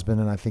of your husband.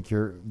 And I think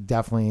you're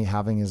definitely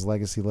having his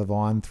legacy live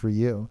on through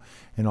you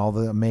and all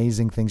the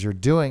amazing things you're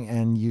doing.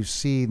 And you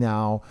see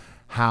now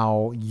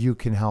how you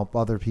can help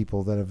other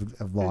people that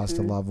have lost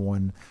a loved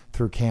one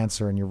through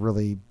cancer. And you're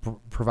really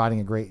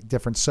providing a great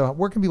difference. So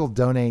where can people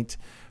donate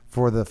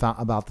for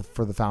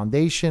the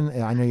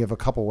foundation? I know you have a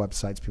couple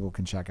websites people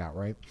can check out,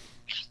 right?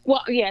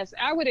 Well, yes,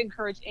 I would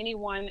encourage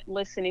anyone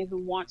listening who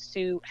wants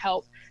to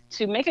help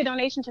to make a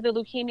donation to the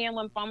Leukemia and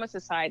Lymphoma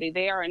Society.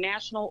 They are a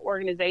national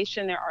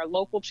organization. There are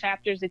local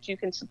chapters that you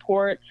can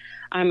support.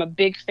 I'm a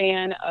big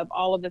fan of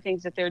all of the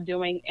things that they're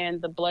doing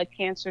in the blood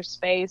cancer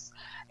space.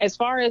 As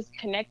far as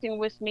connecting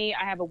with me,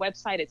 I have a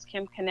website. It's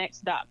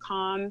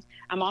kimconnects.com.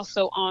 I'm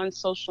also on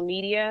social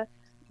media.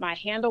 My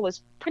handle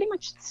is pretty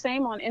much the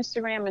same on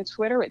Instagram and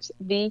Twitter. It's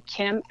the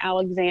Kim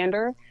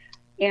Alexander.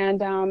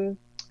 And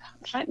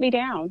hunt me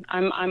down.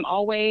 I'm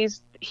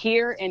always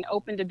here and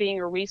open to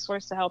being a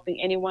resource to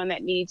helping anyone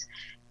that needs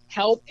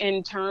help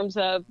in terms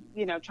of,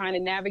 trying to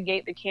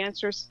navigate the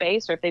cancer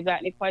space, or if they've got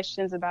any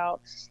questions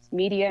about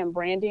media and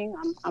branding,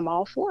 I'm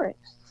all for it.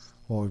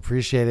 Well, we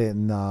appreciate it.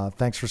 And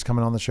thanks for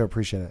coming on the show.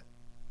 Appreciate it.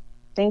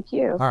 Thank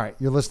you. All right.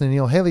 You're listening to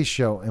Neil Haley's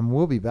show, and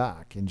we'll be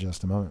back in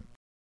just a moment.